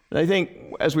 And I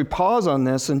think as we pause on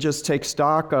this and just take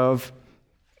stock of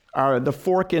the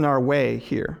fork in our way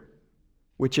here,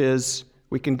 which is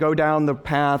we can go down the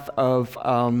path of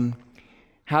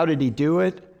how did he do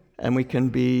it, and we can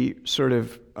be sort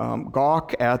of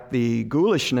gawk at the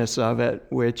ghoulishness of it,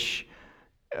 which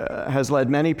has led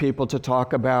many people to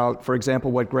talk about, for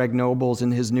example, what Greg Nobles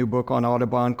in his new book on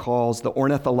Audubon calls the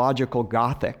ornithological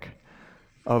Gothic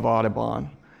of Audubon.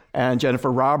 And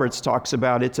Jennifer Roberts talks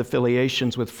about its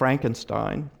affiliations with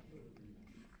Frankenstein,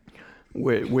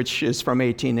 which is from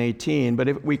 1818. But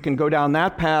if we can go down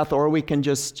that path, or we can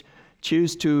just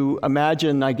choose to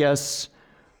imagine, I guess,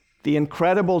 the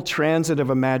incredible transit of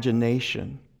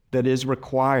imagination that is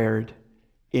required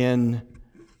in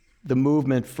the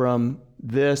movement from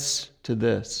this to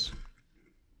this.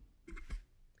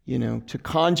 To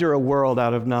conjure a world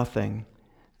out of nothing.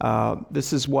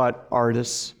 This is what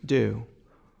artists do.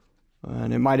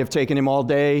 And it might have taken him all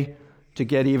day to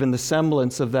get even the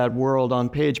semblance of that world on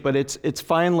page, but it's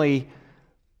finally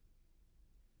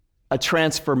a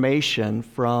transformation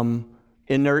from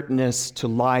inertness to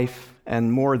life,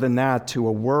 and more than that, to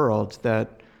a world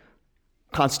that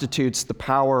constitutes the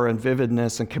power and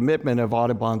vividness and commitment of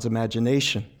Audubon's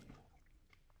imagination.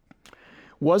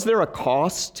 Was there a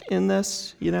cost in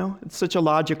this? It's such a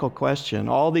logical question.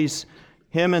 All these,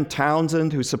 him and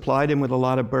Townsend, who supplied him with a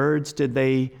lot of birds, did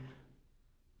they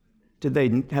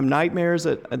have nightmares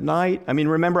at night? I mean,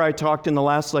 remember I talked in the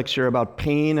last lecture about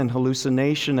pain and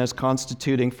hallucination as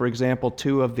constituting, for example,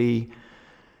 two of the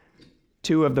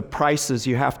prices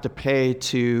you have to pay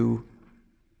to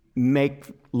make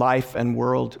life and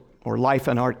world, or life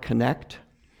and art, connect.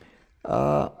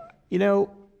 I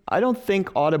don't think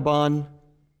Audubon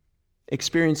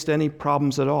experienced any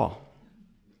problems at all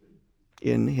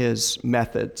in his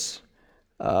methods.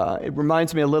 It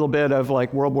reminds me a little bit of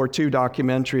like World War II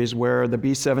documentaries where the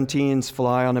B-17s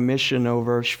fly on a mission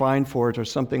over Schweinfurt or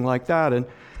something like that, and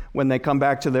when they come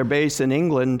back to their base in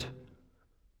England,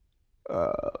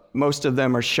 most of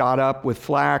them are shot up with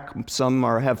flak, some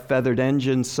have feathered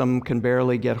engines, some can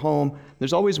barely get home.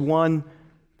 There's always one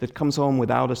that comes home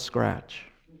without a scratch,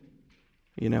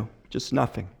 just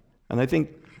nothing. And I think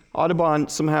Audubon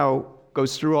somehow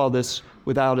goes through all this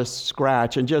without a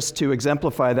scratch. And just to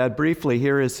exemplify that briefly,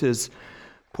 here is his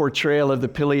portrayal of the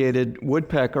pileated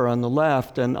woodpecker on the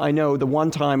left. And I know the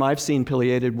one time I've seen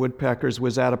pileated woodpeckers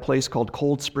was at a place called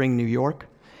Cold Spring, New York.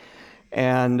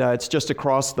 And it's just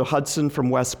across the Hudson from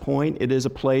West Point. It is a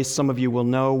place, some of you will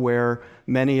know, where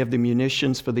many of the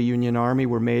munitions for the Union Army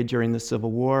were made during the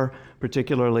Civil War,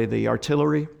 particularly the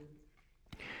artillery.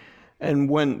 And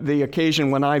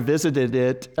when I visited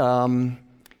it,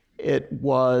 it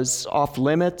was off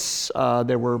limits.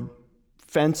 There were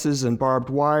fences and barbed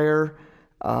wire.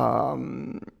 I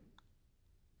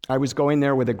was going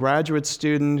there with a graduate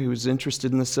student who was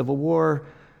interested in the Civil War.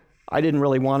 I didn't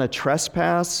really want to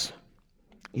trespass.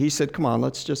 He said, come on,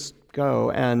 let's just go.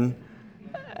 And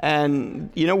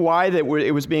you know why it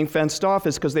was being fenced off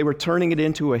is because they were turning it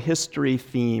into a history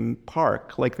theme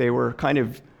park. Like they were kind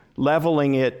of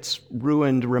leveling its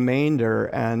ruined remainder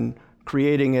and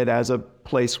creating it as a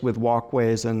place with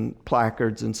walkways and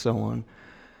placards and so on.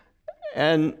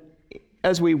 And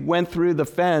as we went through the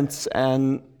fence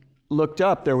and looked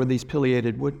up, there were these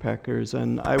pileated woodpeckers.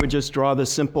 And I would just draw the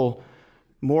simple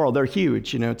moral. They're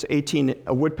huge. It's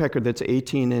a woodpecker that's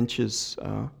 18 inches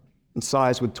in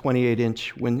size with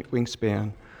 28-inch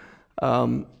wingspan.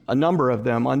 A number of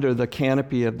them under the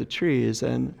canopy of the trees.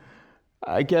 And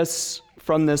I guess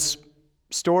from this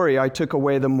story, I took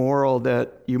away the moral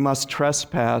that you must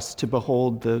trespass to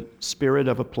behold the spirit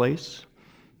of a place,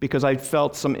 because I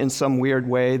felt in some weird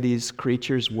way these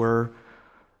creatures were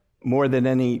more than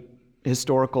any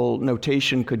historical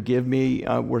notation could give me,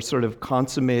 were sort of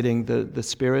consummating the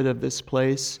spirit of this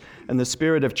place. And the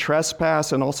spirit of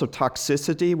trespass and also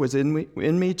toxicity was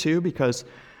in me too, because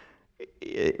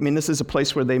this is a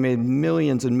place where they made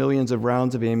millions and millions of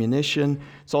rounds of ammunition.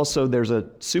 It's also, there's a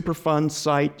Superfund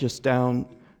site just down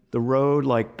the road,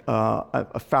 like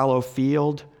a fallow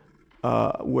field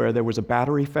where there was a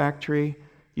battery factory.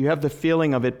 You have the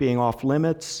feeling of it being off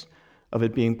limits, of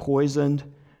it being poisoned,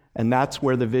 and that's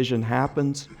where the vision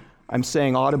happens. I'm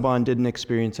saying Audubon didn't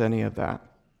experience any of that.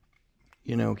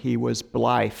 He was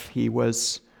blithe.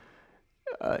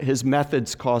 His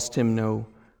methods cost him no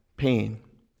pain.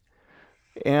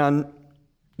 And,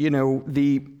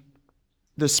 the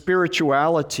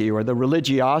spirituality or the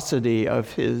religiosity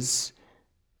of his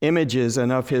images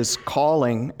and of his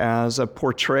calling as a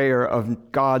portrayer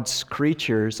of God's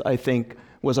creatures, I think,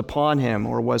 was upon him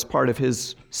or was part of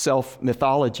his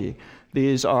self-mythology.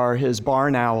 These are his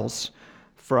barn owls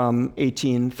from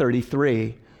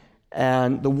 1833.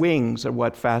 And the wings are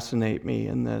what fascinate me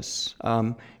in this.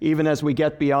 Even as we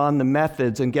get beyond the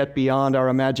methods and get beyond our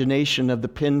imagination of the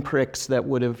pinpricks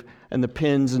and the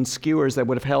pins and skewers that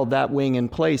would have held that wing in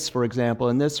place, for example,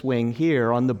 in this wing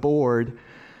here on the board,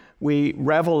 we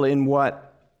revel in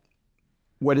what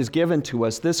is given to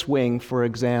us. This wing, for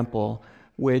example,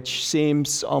 which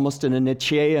seems almost in a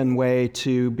Nietzschean way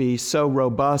to be so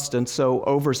robust and so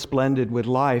oversplendid with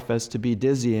life as to be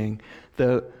dizzying.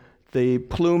 The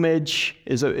plumage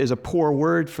is a poor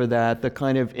word for that, the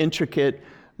kind of intricate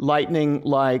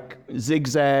lightning-like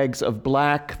zigzags of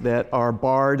black that are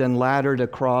barred and laddered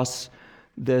across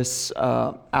this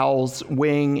owl's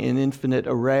wing in infinite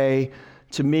array,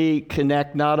 to me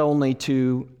connect not only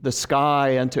to the sky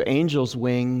and to angels'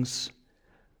 wings,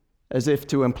 as if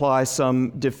to imply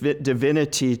some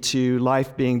divinity to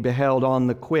life being beheld on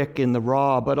the quick in the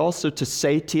raw, but also to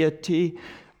satiety,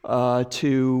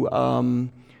 to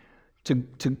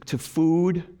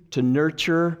food, to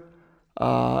nurture.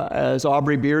 As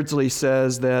Aubrey Beardsley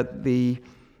says, that the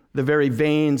very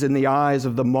veins in the eyes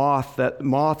of the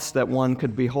moths that one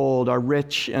could behold are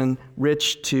rich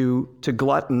to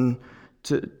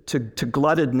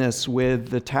gluttedness with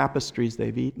the tapestries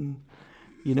they've eaten.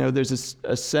 There's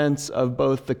a sense of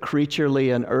both the creaturely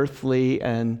and earthly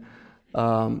and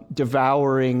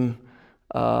devouring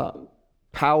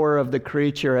power of the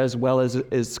creature, as well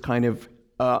as kind of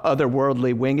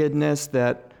otherworldly wingedness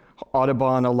that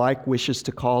Audubon alike wishes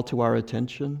to call to our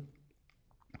attention.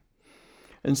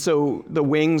 And so the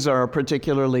wings are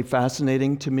particularly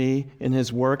fascinating to me in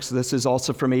his works. This is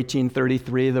also from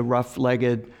 1833, the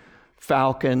rough-legged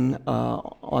falcon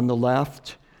on the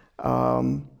left.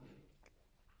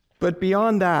 But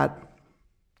beyond that,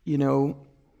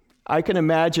 I can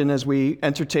imagine as we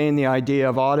entertain the idea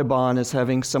of Audubon as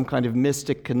having some kind of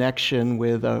mystic connection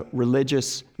with a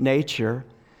religious nature,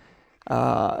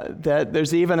 that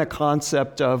there's even a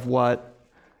concept of what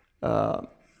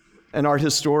an art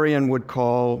historian would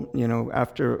call,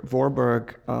 after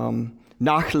Warburg,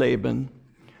 Nachleben,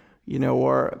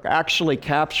 or actually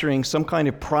capturing some kind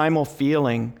of primal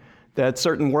feeling that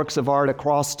certain works of art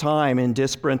across time in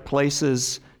disparate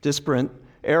places, disparate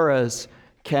eras,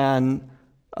 can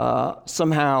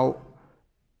somehow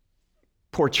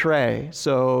portray.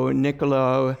 So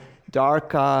Niccolò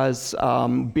d'Arca's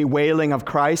Bewailing of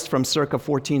Christ from circa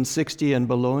 1460 in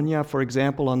Bologna, for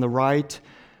example, on the right,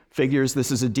 figures,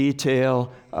 this is a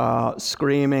detail,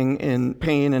 screaming in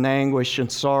pain and anguish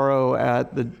and sorrow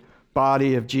at the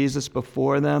body of Jesus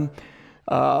before them.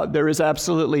 There is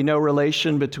absolutely no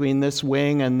relation between this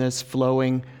wing and this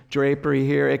flowing drapery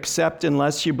here, except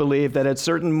unless you believe that at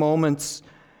certain moments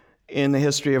in the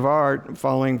history of art,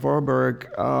 following Warburg,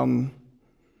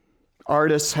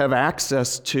 artists have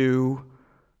access to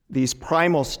these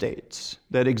primal states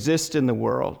that exist in the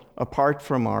world apart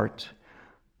from art,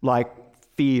 like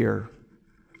fear,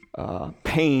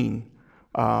 pain,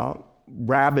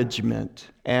 ravagement,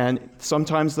 and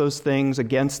sometimes those things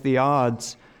against the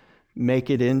odds make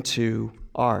it into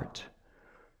art.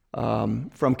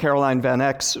 From Caroline Van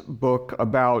Eck's book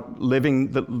about living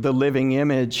the living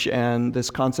image and this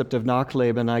concept of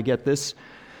Nachleben, I get this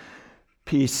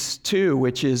piece too,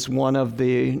 which is one of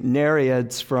the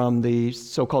Nereids from the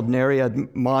so-called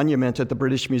Nereid monument at the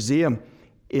British Museum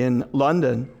in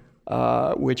London,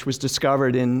 which was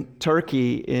discovered in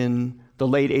Turkey in the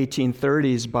late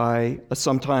 1830s by a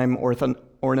sometime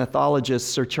ornithologist,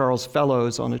 Sir Charles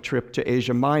Fellows, on a trip to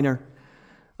Asia Minor.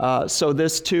 So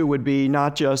this too would be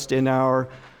not just in our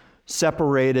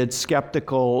separated,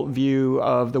 skeptical view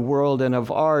of the world and of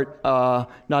art,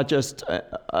 not just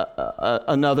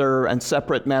another and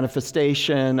separate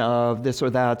manifestation of this or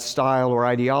that style or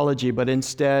ideology, but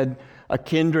instead a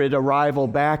kindred arrival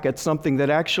back at something that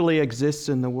actually exists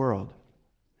in the world.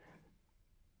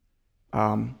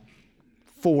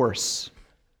 Force.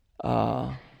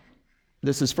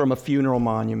 This is from a funeral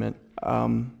monument.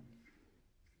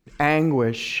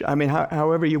 Anguish, I mean,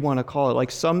 however you want to call it, like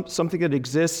something that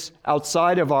exists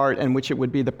outside of art and which it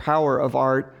would be the power of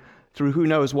art through who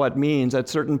knows what means at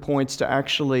certain points to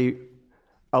actually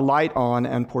alight on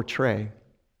and portray.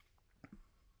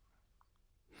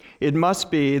 It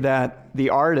must be that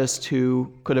the artist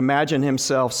who could imagine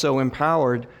himself so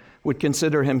empowered would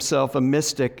consider himself a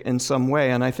mystic in some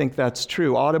way, and I think that's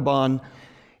true. Audubon,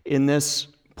 in this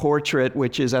portrait,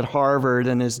 which is at Harvard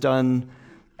and is done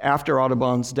after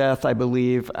Audubon's death, I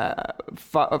believe,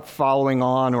 following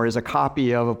on, or is a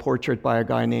copy of a portrait by a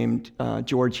guy named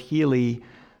George Healy,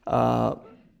 I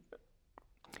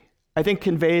think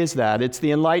conveys that. It's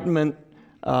the Enlightenment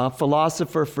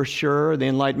philosopher for sure, the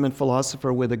Enlightenment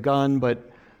philosopher with a gun,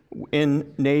 but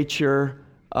in nature,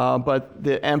 but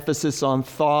the emphasis on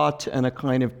thought and a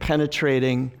kind of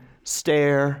penetrating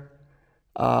stare,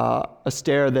 a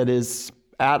stare that is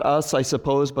at us, I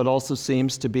suppose, but also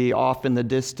seems to be off in the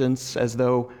distance, as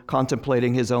though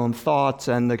contemplating his own thoughts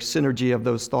and the synergy of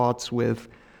those thoughts with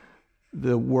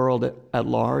the world at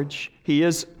large. He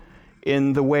is,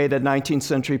 in the way that 19th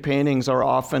century paintings are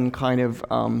often kind of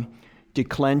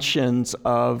declensions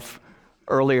of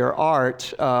earlier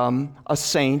art, a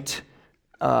saint,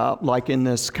 like in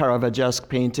this Caravagesque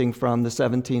painting from the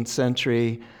 17th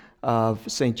century of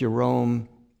Saint Jerome,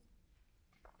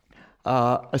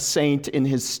 a saint in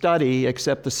his study,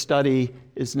 except the study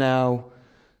is now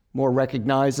more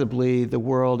recognizably the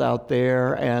world out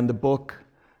there, and the book,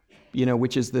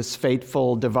 which is this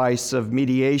fateful device of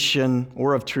mediation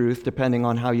or of truth, depending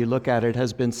on how you look at it,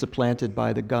 has been supplanted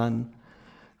by the gun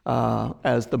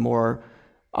as the more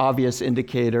obvious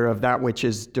indicator of that which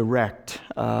is direct.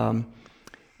 In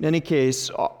any case,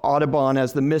 Audubon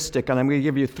as the mystic, and I'm going to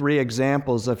give you 3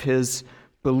 examples of his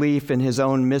belief in his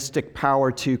own mystic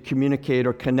power to communicate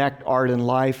or connect art and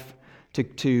life,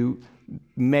 to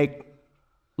make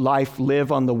life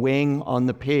live on the wing, on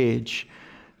the page.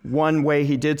 One way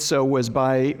he did so was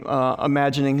by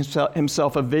imagining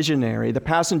himself a visionary. The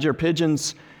passenger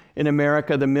pigeons in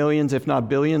America, the millions, if not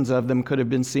billions of them, could have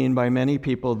been seen by many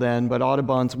people then, but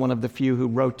Audubon's one of the few who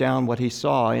wrote down what he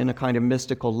saw in a kind of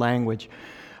mystical language.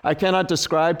 I cannot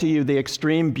describe to you the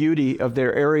extreme beauty of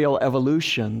their aerial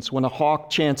evolutions when a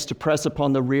hawk chanced to press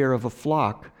upon the rear of a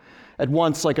flock. At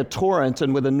once, like a torrent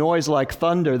and with a noise like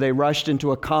thunder, they rushed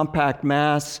into a compact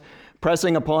mass,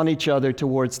 pressing upon each other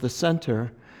towards the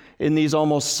center. In these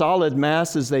almost solid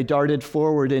masses, they darted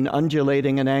forward in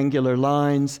undulating and angular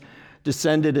lines,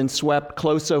 descended and swept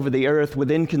close over the earth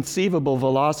with inconceivable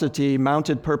velocity,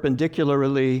 mounted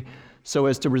perpendicularly so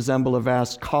as to resemble a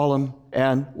vast column,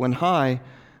 and, when high,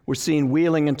 were seen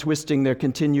wheeling and twisting their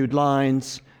continued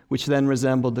lines, which then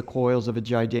resembled the coils of a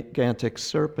gigantic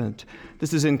serpent.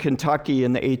 This is in Kentucky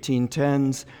in the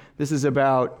 1810s. This is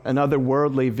about an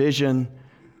otherworldly vision,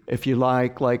 if you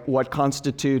like what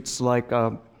constitutes like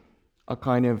a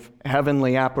kind of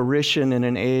heavenly apparition in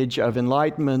an age of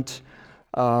enlightenment,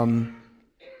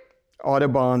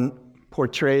 Audubon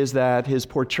portrays that. His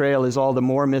portrayal is all the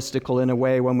more mystical in a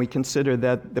way when we consider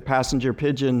that the passenger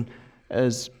pigeon,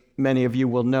 as many of you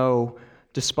will know,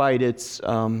 despite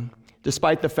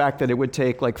the fact that it would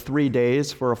take like 3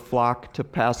 days for a flock to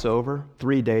pass over,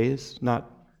 3 days,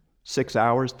 not 6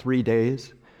 hours, 3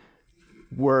 days,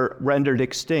 were rendered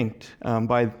extinct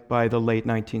by the late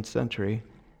 19th century.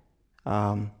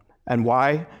 And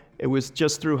why? It was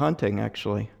just through hunting,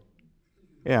 actually.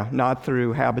 Yeah, not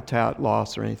through habitat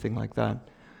loss or anything like that.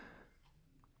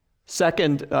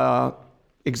 Second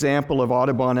example of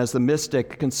Audubon as the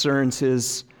mystic concerns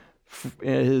his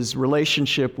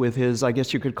relationship with his, I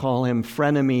guess you could call him,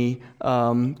 frenemy,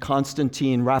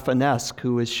 Constantine Rafinesque,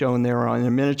 who is shown there on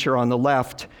a miniature on the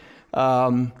left,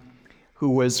 who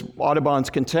was Audubon's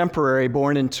contemporary,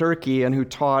 born in Turkey, and who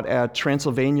taught at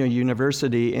Transylvania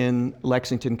University in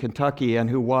Lexington, Kentucky, and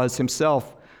who was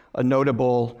himself a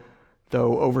notable,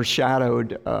 though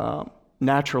overshadowed,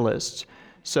 naturalist.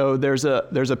 So there's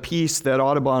a piece that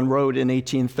Audubon wrote in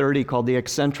 1830 called The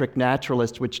Eccentric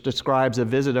Naturalist, which describes a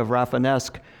visit of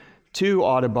Rafinesque to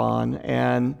Audubon,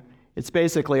 and it's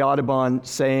basically Audubon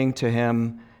saying to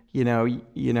him, you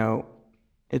know,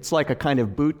 it's like a kind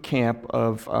of boot camp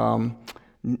of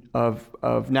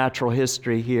natural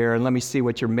history here, and let me see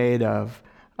what you're made of.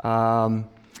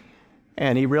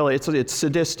 And he really, it's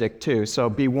sadistic too, so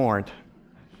be warned.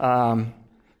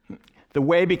 The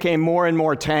way became more and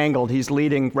more tangled. He's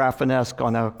leading Rafinesque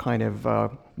on a kind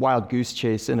of wild goose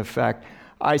chase, in effect.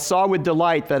 I saw with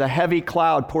delight that a heavy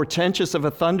cloud, portentous of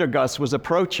a thunder gust, was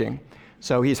approaching.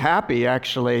 So he's happy,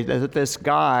 actually, that this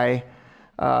guy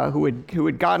who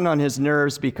had gotten on his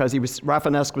nerves because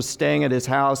Rafinesque was staying at his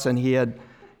house, and he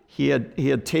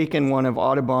had taken one of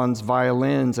Audubon's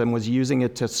violins and was using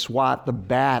it to swat the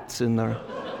bats in the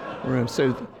room.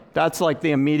 So that's like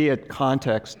the immediate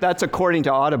context. That's according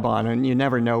to Audubon, and you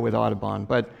never know with Audubon.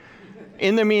 But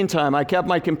in the meantime, I kept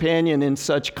my companion in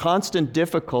such constant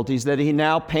difficulties that he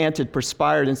now panted,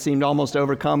 perspired, and seemed almost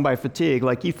overcome by fatigue.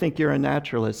 Like, you think you're a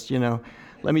naturalist,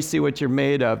 let me see what you're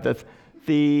made of.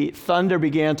 The thunder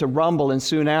began to rumble, and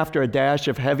soon after, a dash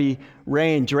of heavy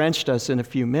rain drenched us in a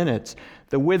few minutes.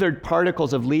 The withered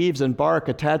particles of leaves and bark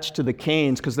attached to the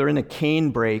canes, because they're in a cane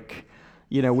brake,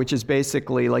 which is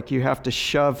basically like you have to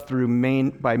shove through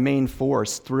by main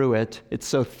force through it. It's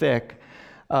so thick.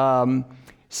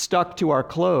 Stuck to our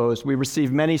clothes. We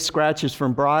received many scratches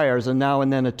from briars, and now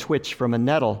and then a twitch from a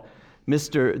nettle.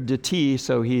 Mr. de T,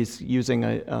 so he's using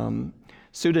a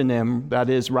pseudonym, that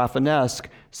is Rafinesque,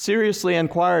 seriously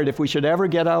inquired if we should ever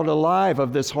get out alive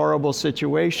of this horrible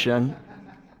situation.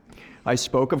 I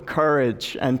spoke of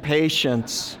courage and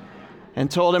patience, and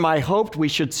told him I hoped we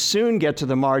should soon get to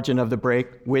the margin of the break,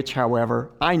 which,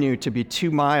 however, I knew to be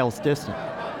 2 miles distant.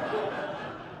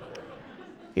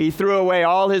 He threw away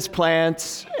all his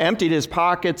plants, emptied his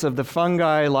pockets of the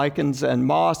fungi, lichens, and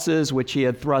mosses which he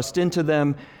had thrust into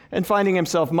them, and finding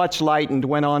himself much lightened,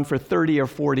 went on for 30 or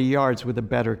 40 yards with a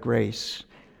better grace.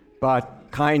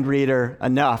 But, kind reader,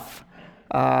 enough.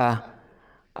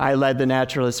 I led the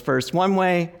naturalist first one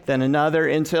way, then another,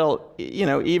 until,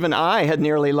 even I had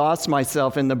nearly lost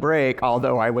myself in the break,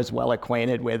 although I was well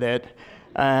acquainted with it,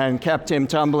 and kept him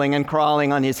tumbling and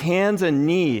crawling on his hands and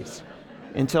knees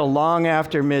until long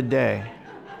after midday.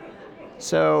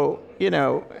 So,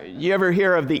 you ever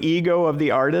hear of the ego of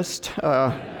the artist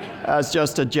as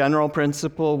just a general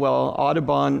principle? Well,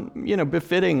 Audubon,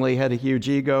 befittingly had a huge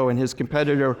ego, and his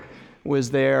competitor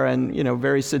was there, and,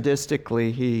 very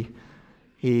sadistically, he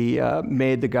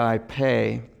made the guy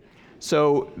pay.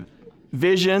 So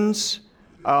visions,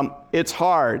 it's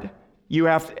hard. You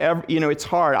have to, it's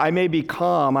hard. I may be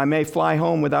calm. I may fly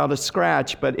home without a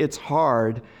scratch, but it's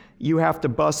hard. You have to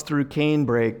bust through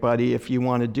canebrake, buddy, if you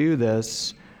want to do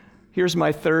this. Here's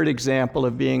my third example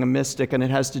of being a mystic, and it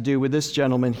has to do with this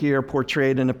gentleman here,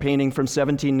 portrayed in a painting from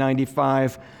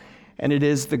 1795, and it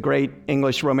is the great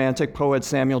English Romantic poet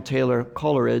Samuel Taylor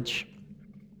Coleridge.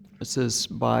 This is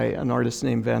by an artist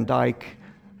named Van Dyck,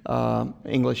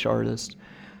 English artist.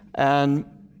 And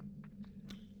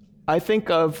I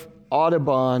think of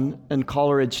Audubon and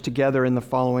Coleridge together in the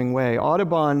following way.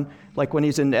 Audubon, like when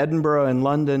he's in Edinburgh and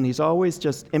London, he's always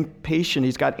just impatient.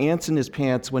 He's got ants in his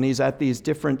pants when he's at these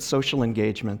different social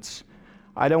engagements.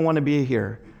 I don't want to be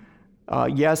here.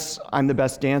 Yes, I'm the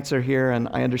best dancer here, and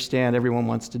I understand everyone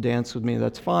wants to dance with me.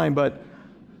 That's fine, but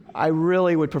I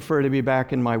really would prefer to be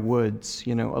back in my woods,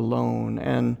 alone.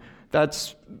 And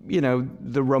that's,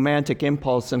 the romantic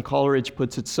impulse, and Coleridge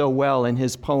puts it so well in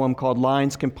his poem called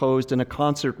Lines Composed in a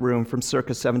Concert Room from circa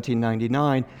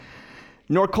 1799.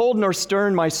 Nor cold nor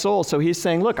stern my soul. So he's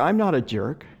saying, look, I'm not a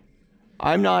jerk.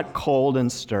 I'm not cold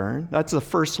and stern. That's the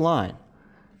first line.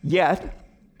 Yet,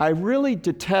 I really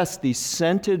detest these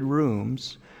scented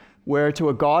rooms where to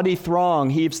a gaudy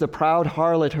throng heaves the proud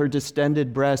harlot her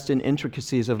distended breast in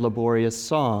intricacies of laborious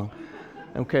song.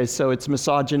 Okay, so it's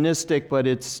misogynistic, but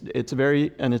it's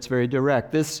very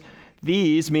direct.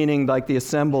 These, meaning like the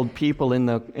assembled people in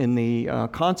the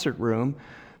concert room,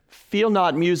 feel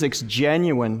not music's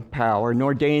genuine power,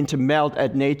 nor deign to melt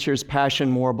at nature's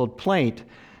passion-warbled plaint.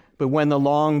 But when the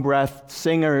long-breathed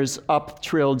singer's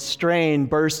up-trilled strain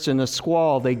bursts in a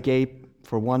squall, they gape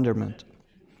for wonderment.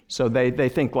 So they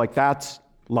think like that's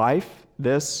life,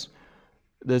 this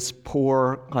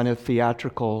poor kind of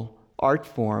theatrical art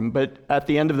form. But at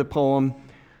the end of the poem,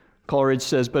 Coleridge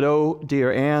says, "But oh,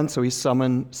 dear Anne," so he's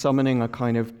summoning a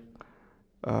kind of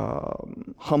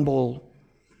humble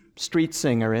street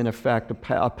singer, in effect,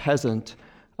 a peasant.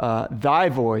 "Thy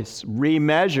voice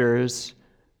remeasures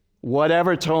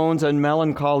whatever tones and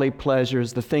melancholy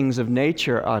pleasures the things of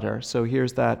nature utter." So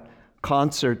here's that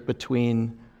concert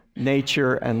between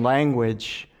nature and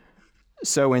language,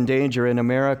 so in danger in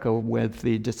America with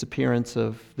the disappearance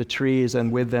of the trees,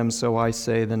 and with them, so I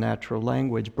say, the natural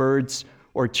language. Birds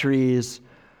or trees,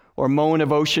 or moan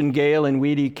of ocean gale in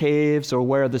weedy caves, or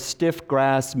where the stiff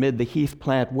grass mid the heath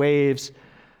plant waves,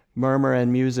 murmur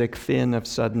and music thin of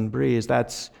sudden breeze.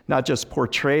 That's not just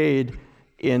portrayed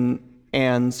in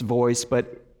Anne's voice,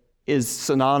 but is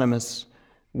synonymous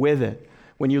with it.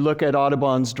 When you look at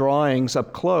Audubon's drawings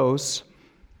up close,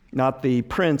 not the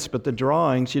prints, but the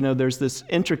drawings, there's this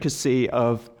intricacy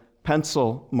of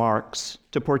pencil marks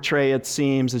to portray, it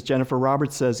seems, as Jennifer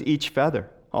Roberts says, each feather,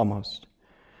 almost.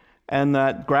 And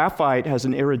that graphite has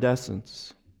an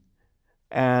iridescence.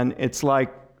 And it's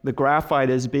like the graphite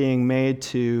is being made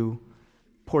to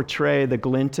portray the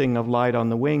glinting of light on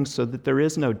the wings so that there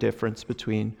is no difference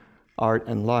between art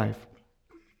and life.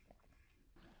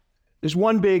 There's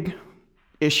one big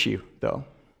issue, though,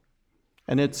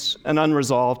 and it's an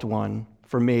unresolved one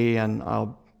for me, and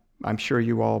I'm sure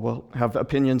you all will have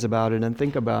opinions about it and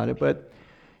think about it, but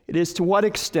it is to what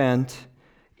extent,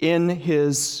 in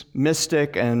his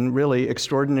mystic and really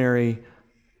extraordinary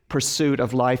pursuit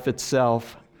of life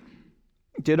itself,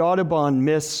 did Audubon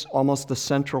miss almost the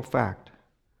central fact,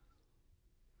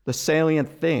 the salient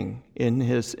thing in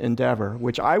his endeavor,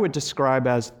 which I would describe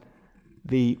as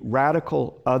the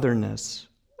radical otherness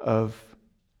of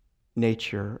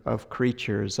nature, of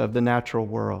creatures, of the natural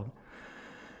world.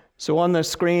 So on the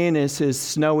screen is his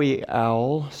Snowy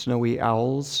Owls,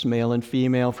 male and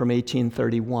female, from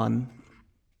 1831.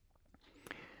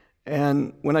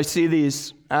 And when I see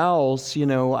these owls,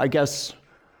 I guess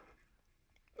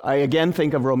I again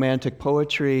think of romantic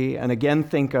poetry, and again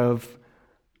think of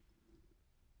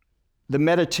the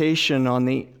meditation on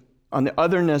the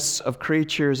otherness of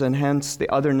creatures, and hence the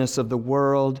otherness of the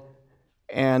world,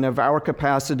 and of our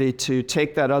capacity to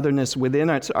take that otherness within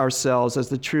ourselves as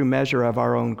the true measure of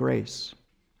our own grace.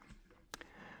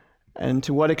 And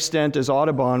to what extent is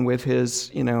Audubon, with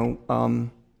his,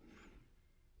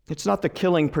 it's not the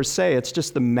killing per se, it's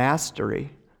just the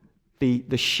mastery,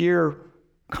 the sheer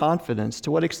confidence.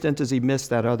 To what extent does he miss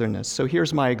that otherness? So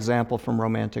here's my example from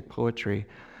romantic poetry.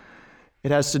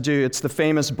 It's the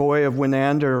famous Boy of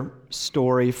Winander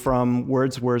story from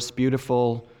Wordsworth's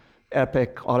beautiful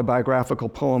epic autobiographical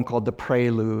poem called The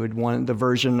Prelude, the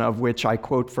version of which I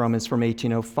quote from is from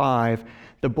 1805.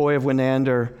 The Boy of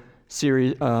Winander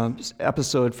series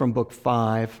episode from book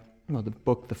 5, the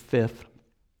book the 5th.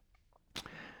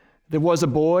 There was a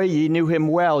boy, ye knew him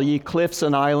well, ye cliffs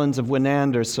and islands of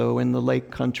Winander, so in the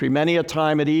lake country. Many a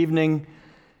time at evening,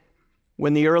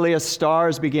 when the earliest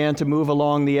stars began to move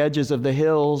along the edges of the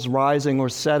hills, rising or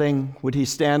setting, would he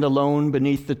stand alone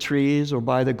beneath the trees or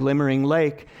by the glimmering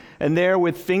lake, and there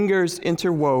with fingers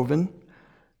interwoven,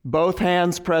 both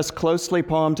hands pressed closely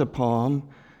palm to palm,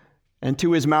 and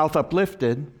to his mouth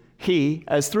uplifted, he,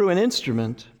 as through an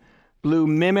instrument, blew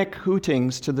mimic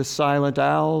hootings to the silent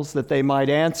owls that they might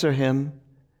answer him,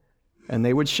 and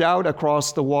they would shout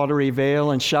across the watery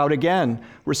vale and shout again,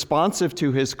 responsive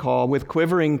to his call, with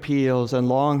quivering peals and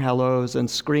long halloos and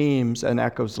screams and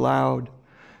echoes loud,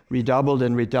 redoubled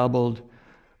and redoubled,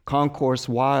 concourse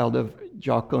wild of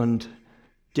jocund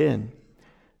din.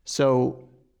 So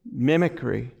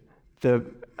mimicry, the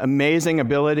amazing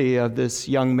ability of this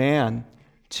young man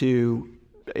to,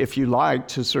 if you like,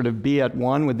 to sort of be at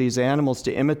one with these animals,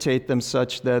 to imitate them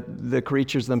such that the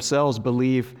creatures themselves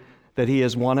believe that he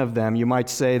is one of them. You might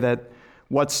say that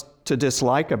what's to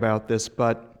dislike about this,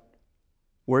 but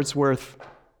Wordsworth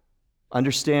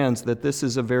understands that this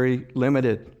is a very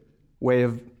limited way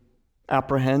of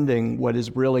apprehending what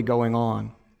is really going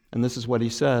on. And this is what he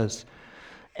says.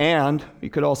 And you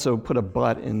could also put a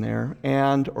but in there,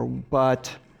 and or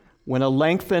but, when a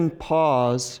lengthened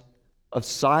pause of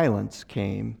silence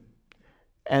came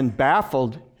and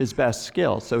baffled his best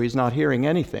skill, so he's not hearing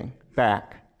anything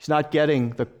back, he's not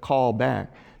getting the call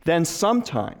back, then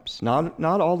sometimes, not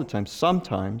all the time,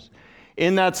 sometimes,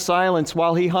 in that silence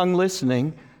while he hung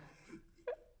listening,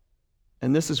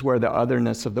 and this is where the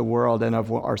otherness of the world and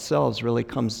of ourselves really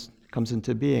comes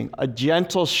into being, a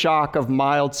gentle shock of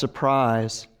mild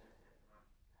surprise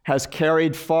has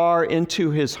carried far into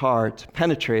his heart,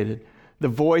 penetrated. The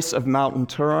voice of mountain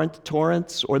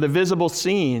torrents or the visible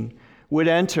scene would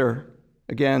enter,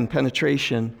 again,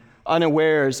 penetration,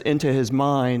 unawares into his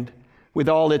mind with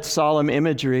all its solemn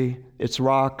imagery, its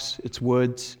rocks, its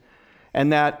woods,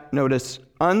 and that, notice,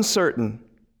 uncertain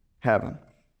heaven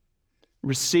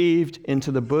received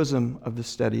into the bosom of the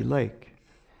steady lake.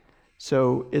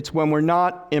 So it's when we're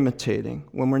not imitating,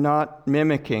 when we're not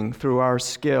mimicking through our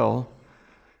skill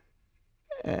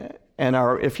and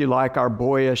our, if you like, our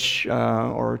boyish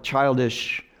or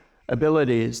childish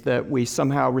abilities, that we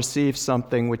somehow receive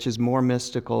something which is more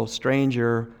mystical,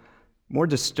 stranger, more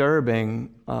disturbing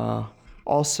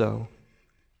also.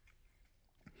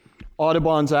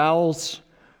 Audubon's owls,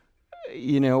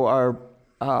 are,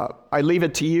 I leave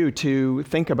it to you to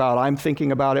think about. I'm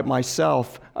thinking about it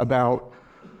myself, about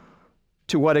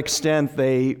to what extent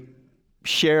they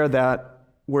share that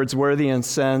Wordsworthian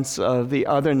sense of the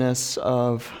otherness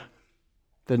of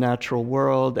the natural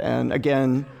world, and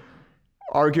again,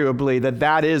 arguably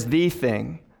that is the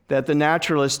thing, that the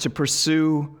naturalist, to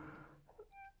pursue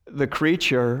the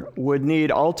creature, would need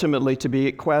ultimately to be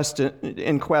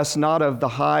in quest not of the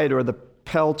hide or the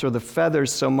pelt or the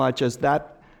feathers so much as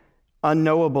that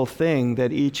unknowable thing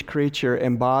that each creature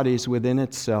embodies within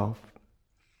itself.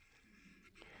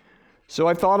 So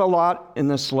I've thought a lot in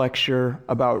this lecture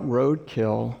about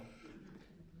roadkill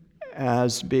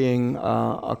as being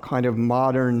a kind of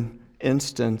modern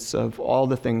instance of all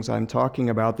the things I'm talking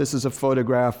about. This is a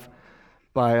photograph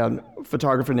by a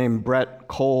photographer named Brett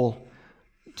Cole,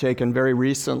 taken very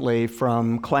recently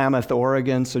from Klamath,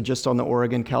 Oregon, so just on the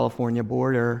Oregon-California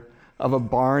border, of a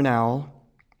barn owl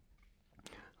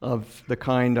of the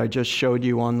kind I just showed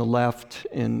you on the left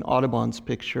in Audubon's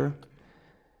picture,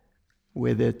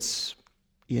 with its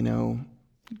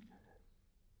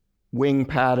wing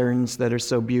patterns that are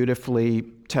so beautifully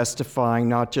testifying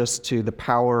not just to the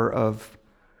power of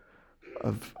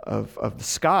the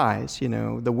skies,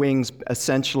 the wings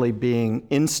essentially being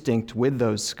instinct with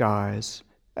those skies,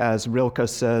 as Rilke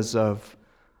says of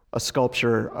a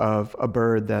sculpture of a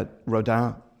bird that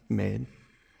Rodin made.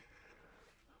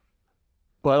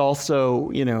 But also,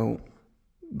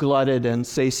 glutted and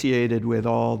satiated with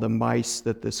all the mice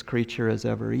that this creature has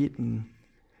ever eaten.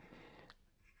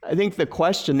 I think the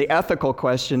question, the ethical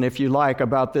question, if you like,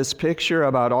 about this picture,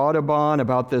 about Audubon,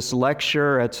 about this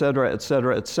lecture, et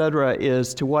cetera,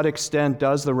 is to what extent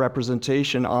does the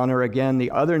representation honor, again,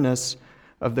 the otherness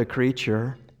of the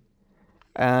creature?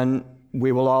 And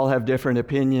we will all have different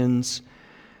opinions.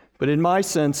 But in my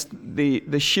sense,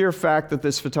 the sheer fact that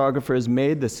this photographer has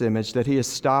made this image, that he has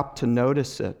stopped to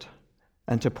notice it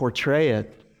and to portray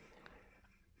it,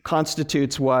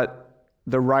 constitutes what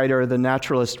the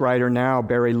naturalist writer now,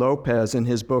 Barry Lopez, in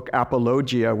his book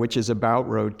Apologia, which is about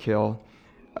roadkill,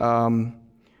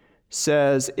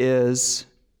 says is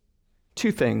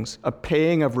two things: a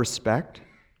paying of respect,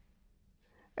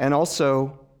 and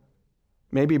also,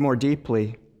 maybe more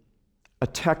deeply, a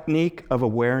technique of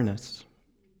awareness.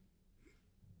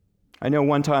 I know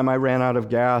one time I ran out of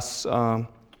gas, and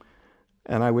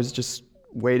I was just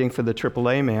waiting for the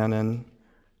AAA man, and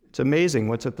it's amazing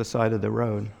what's at the side of the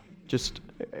road.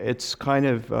 It's kind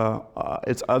of,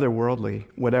 it's otherworldly,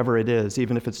 whatever it is.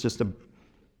 Even if it's just a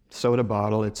soda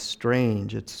bottle, it's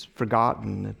strange, it's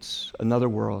forgotten, it's another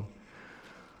world.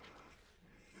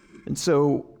 And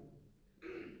so,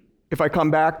 if I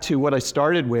come back to what I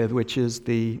started with, which is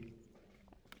the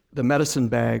medicine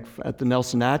bag at the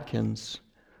Nelson Atkins,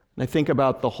 and I think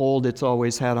about the hold it's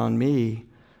always had on me,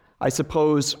 I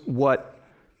suppose what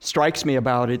strikes me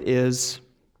about it is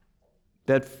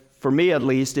that, for me at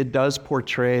least, it does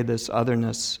portray this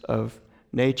otherness of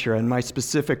nature. And my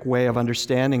specific way of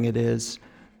understanding it is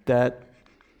that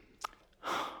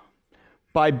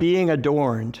by being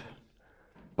adorned,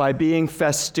 by being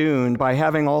festooned, by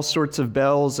having all sorts of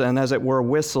bells and, as it were,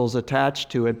 whistles attached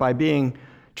to it, by being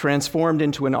transformed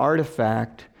into an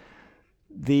artifact,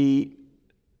 the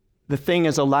thing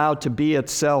is allowed to be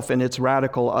itself in its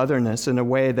radical otherness in a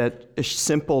way that a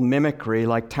simple mimicry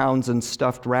like Townsend's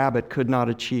stuffed rabbit could not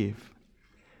achieve.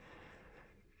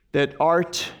 That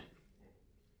art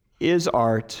is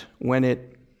art when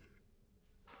it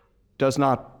does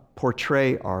not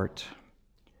portray art,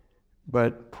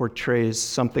 but portrays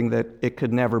something that it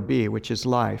could never be, which is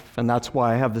life. And that's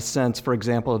why I have the sense, for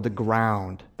example, of the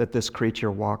ground that this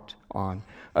creature walked on,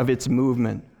 of its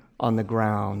movement on the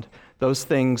ground. Those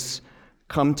things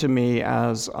come to me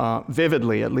as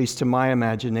vividly, at least to my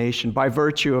imagination, by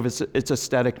virtue of its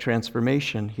aesthetic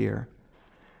transformation here.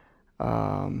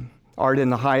 Art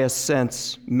in the highest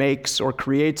sense makes or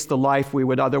creates the life we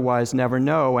would otherwise never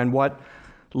know, and what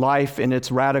life in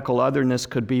its radical otherness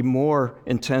could be more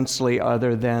intensely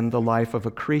other than the life of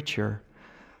a creature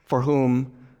for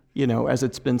whom, as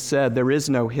it's been said, there is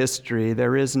no history,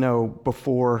 there is no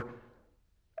before,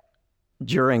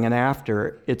 during, and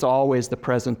after. It's always the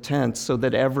present tense, so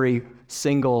that every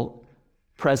single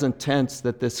present tense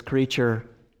that this creature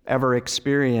ever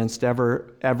experienced,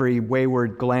 every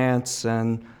wayward glance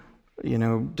and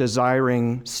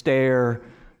desiring stare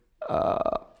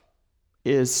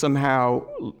is somehow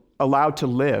allowed to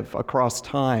live across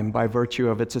time by virtue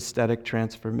of its aesthetic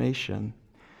transformation.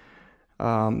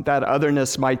 That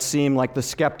otherness might seem like the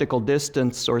skeptical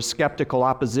distance or skeptical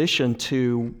opposition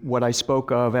to what I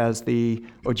spoke of as the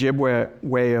Ojibwe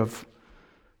way of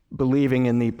believing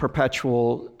in the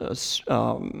perpetual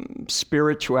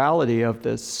spirituality of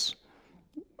this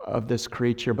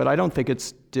creature, but I don't think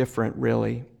it's different,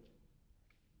 really.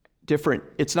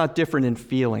 It's not different in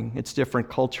feeling. It's different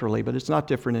culturally, but it's not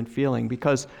different in feeling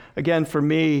because, again, for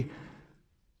me,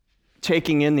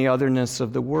 taking in the otherness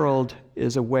of the world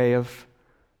is a way of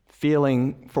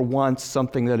feeling, for once,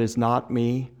 something that is not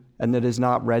me and that is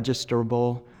not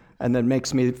registerable and that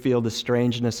makes me feel the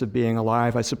strangeness of being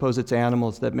alive. I suppose it's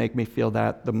animals that make me feel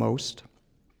that the most.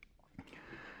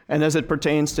 And as it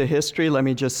pertains to history, let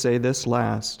me just say this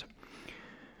last,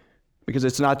 because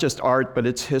it's not just art, but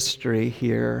it's history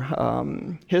here.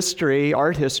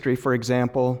 Art history, for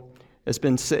example, it's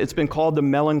been called the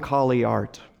melancholy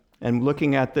art. And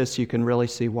looking at this, you can really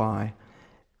see why,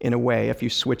 in a way, if you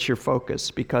switch your focus,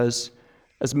 because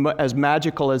as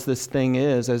magical as this thing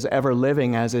is, as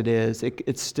ever-living as it is,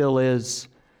 it still is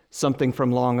something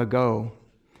from long ago.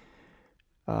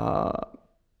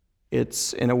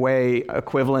 It's, in a way,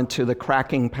 equivalent to the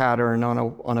cracking pattern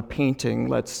on a painting,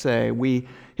 let's say.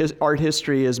 Art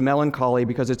history is melancholy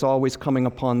because it's always coming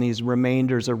upon these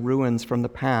remainders or ruins from the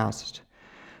past.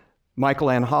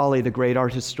 Michael Ann Hawley, the great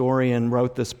art historian,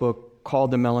 wrote this book called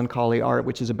The Melancholy Art,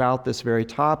 which is about this very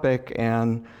topic,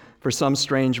 and for some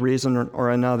strange reason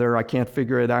or another, I can't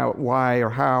figure it out why or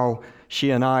how, she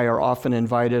and I are often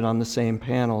invited on the same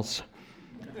panels.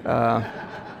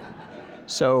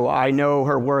 So I know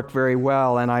her work very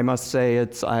well, and I must say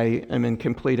I am in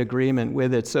complete agreement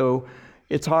with it. So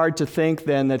it's hard to think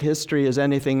then that history is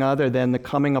anything other than the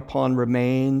coming upon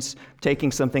remains, taking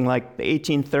something like the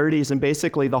 1830s and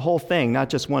basically the whole thing, not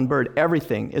just one bird,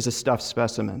 everything is a stuffed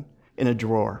specimen in a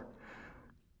drawer.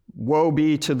 Woe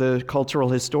be to the cultural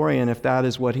historian if that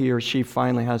is what he or she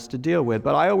finally has to deal with.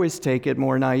 But I always take it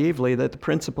more naively that the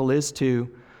principle is to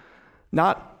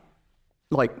not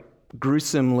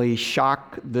gruesomely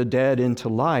shock the dead into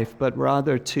life, but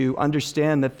rather to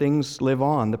understand that things live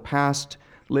on, the past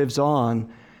lives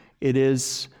on. It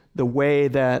is the way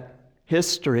that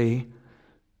history,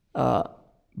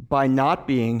 by not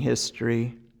being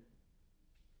history,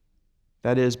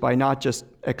 that is, by not just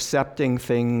accepting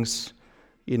things,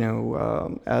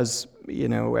 as,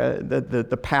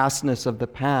 the pastness of the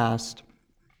past,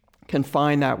 can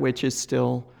find that which is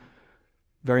still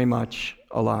very much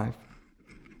alive.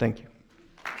 Thank you.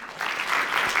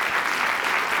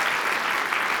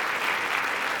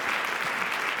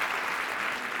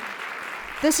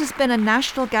 This has been a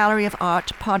National Gallery of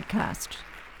Art podcast.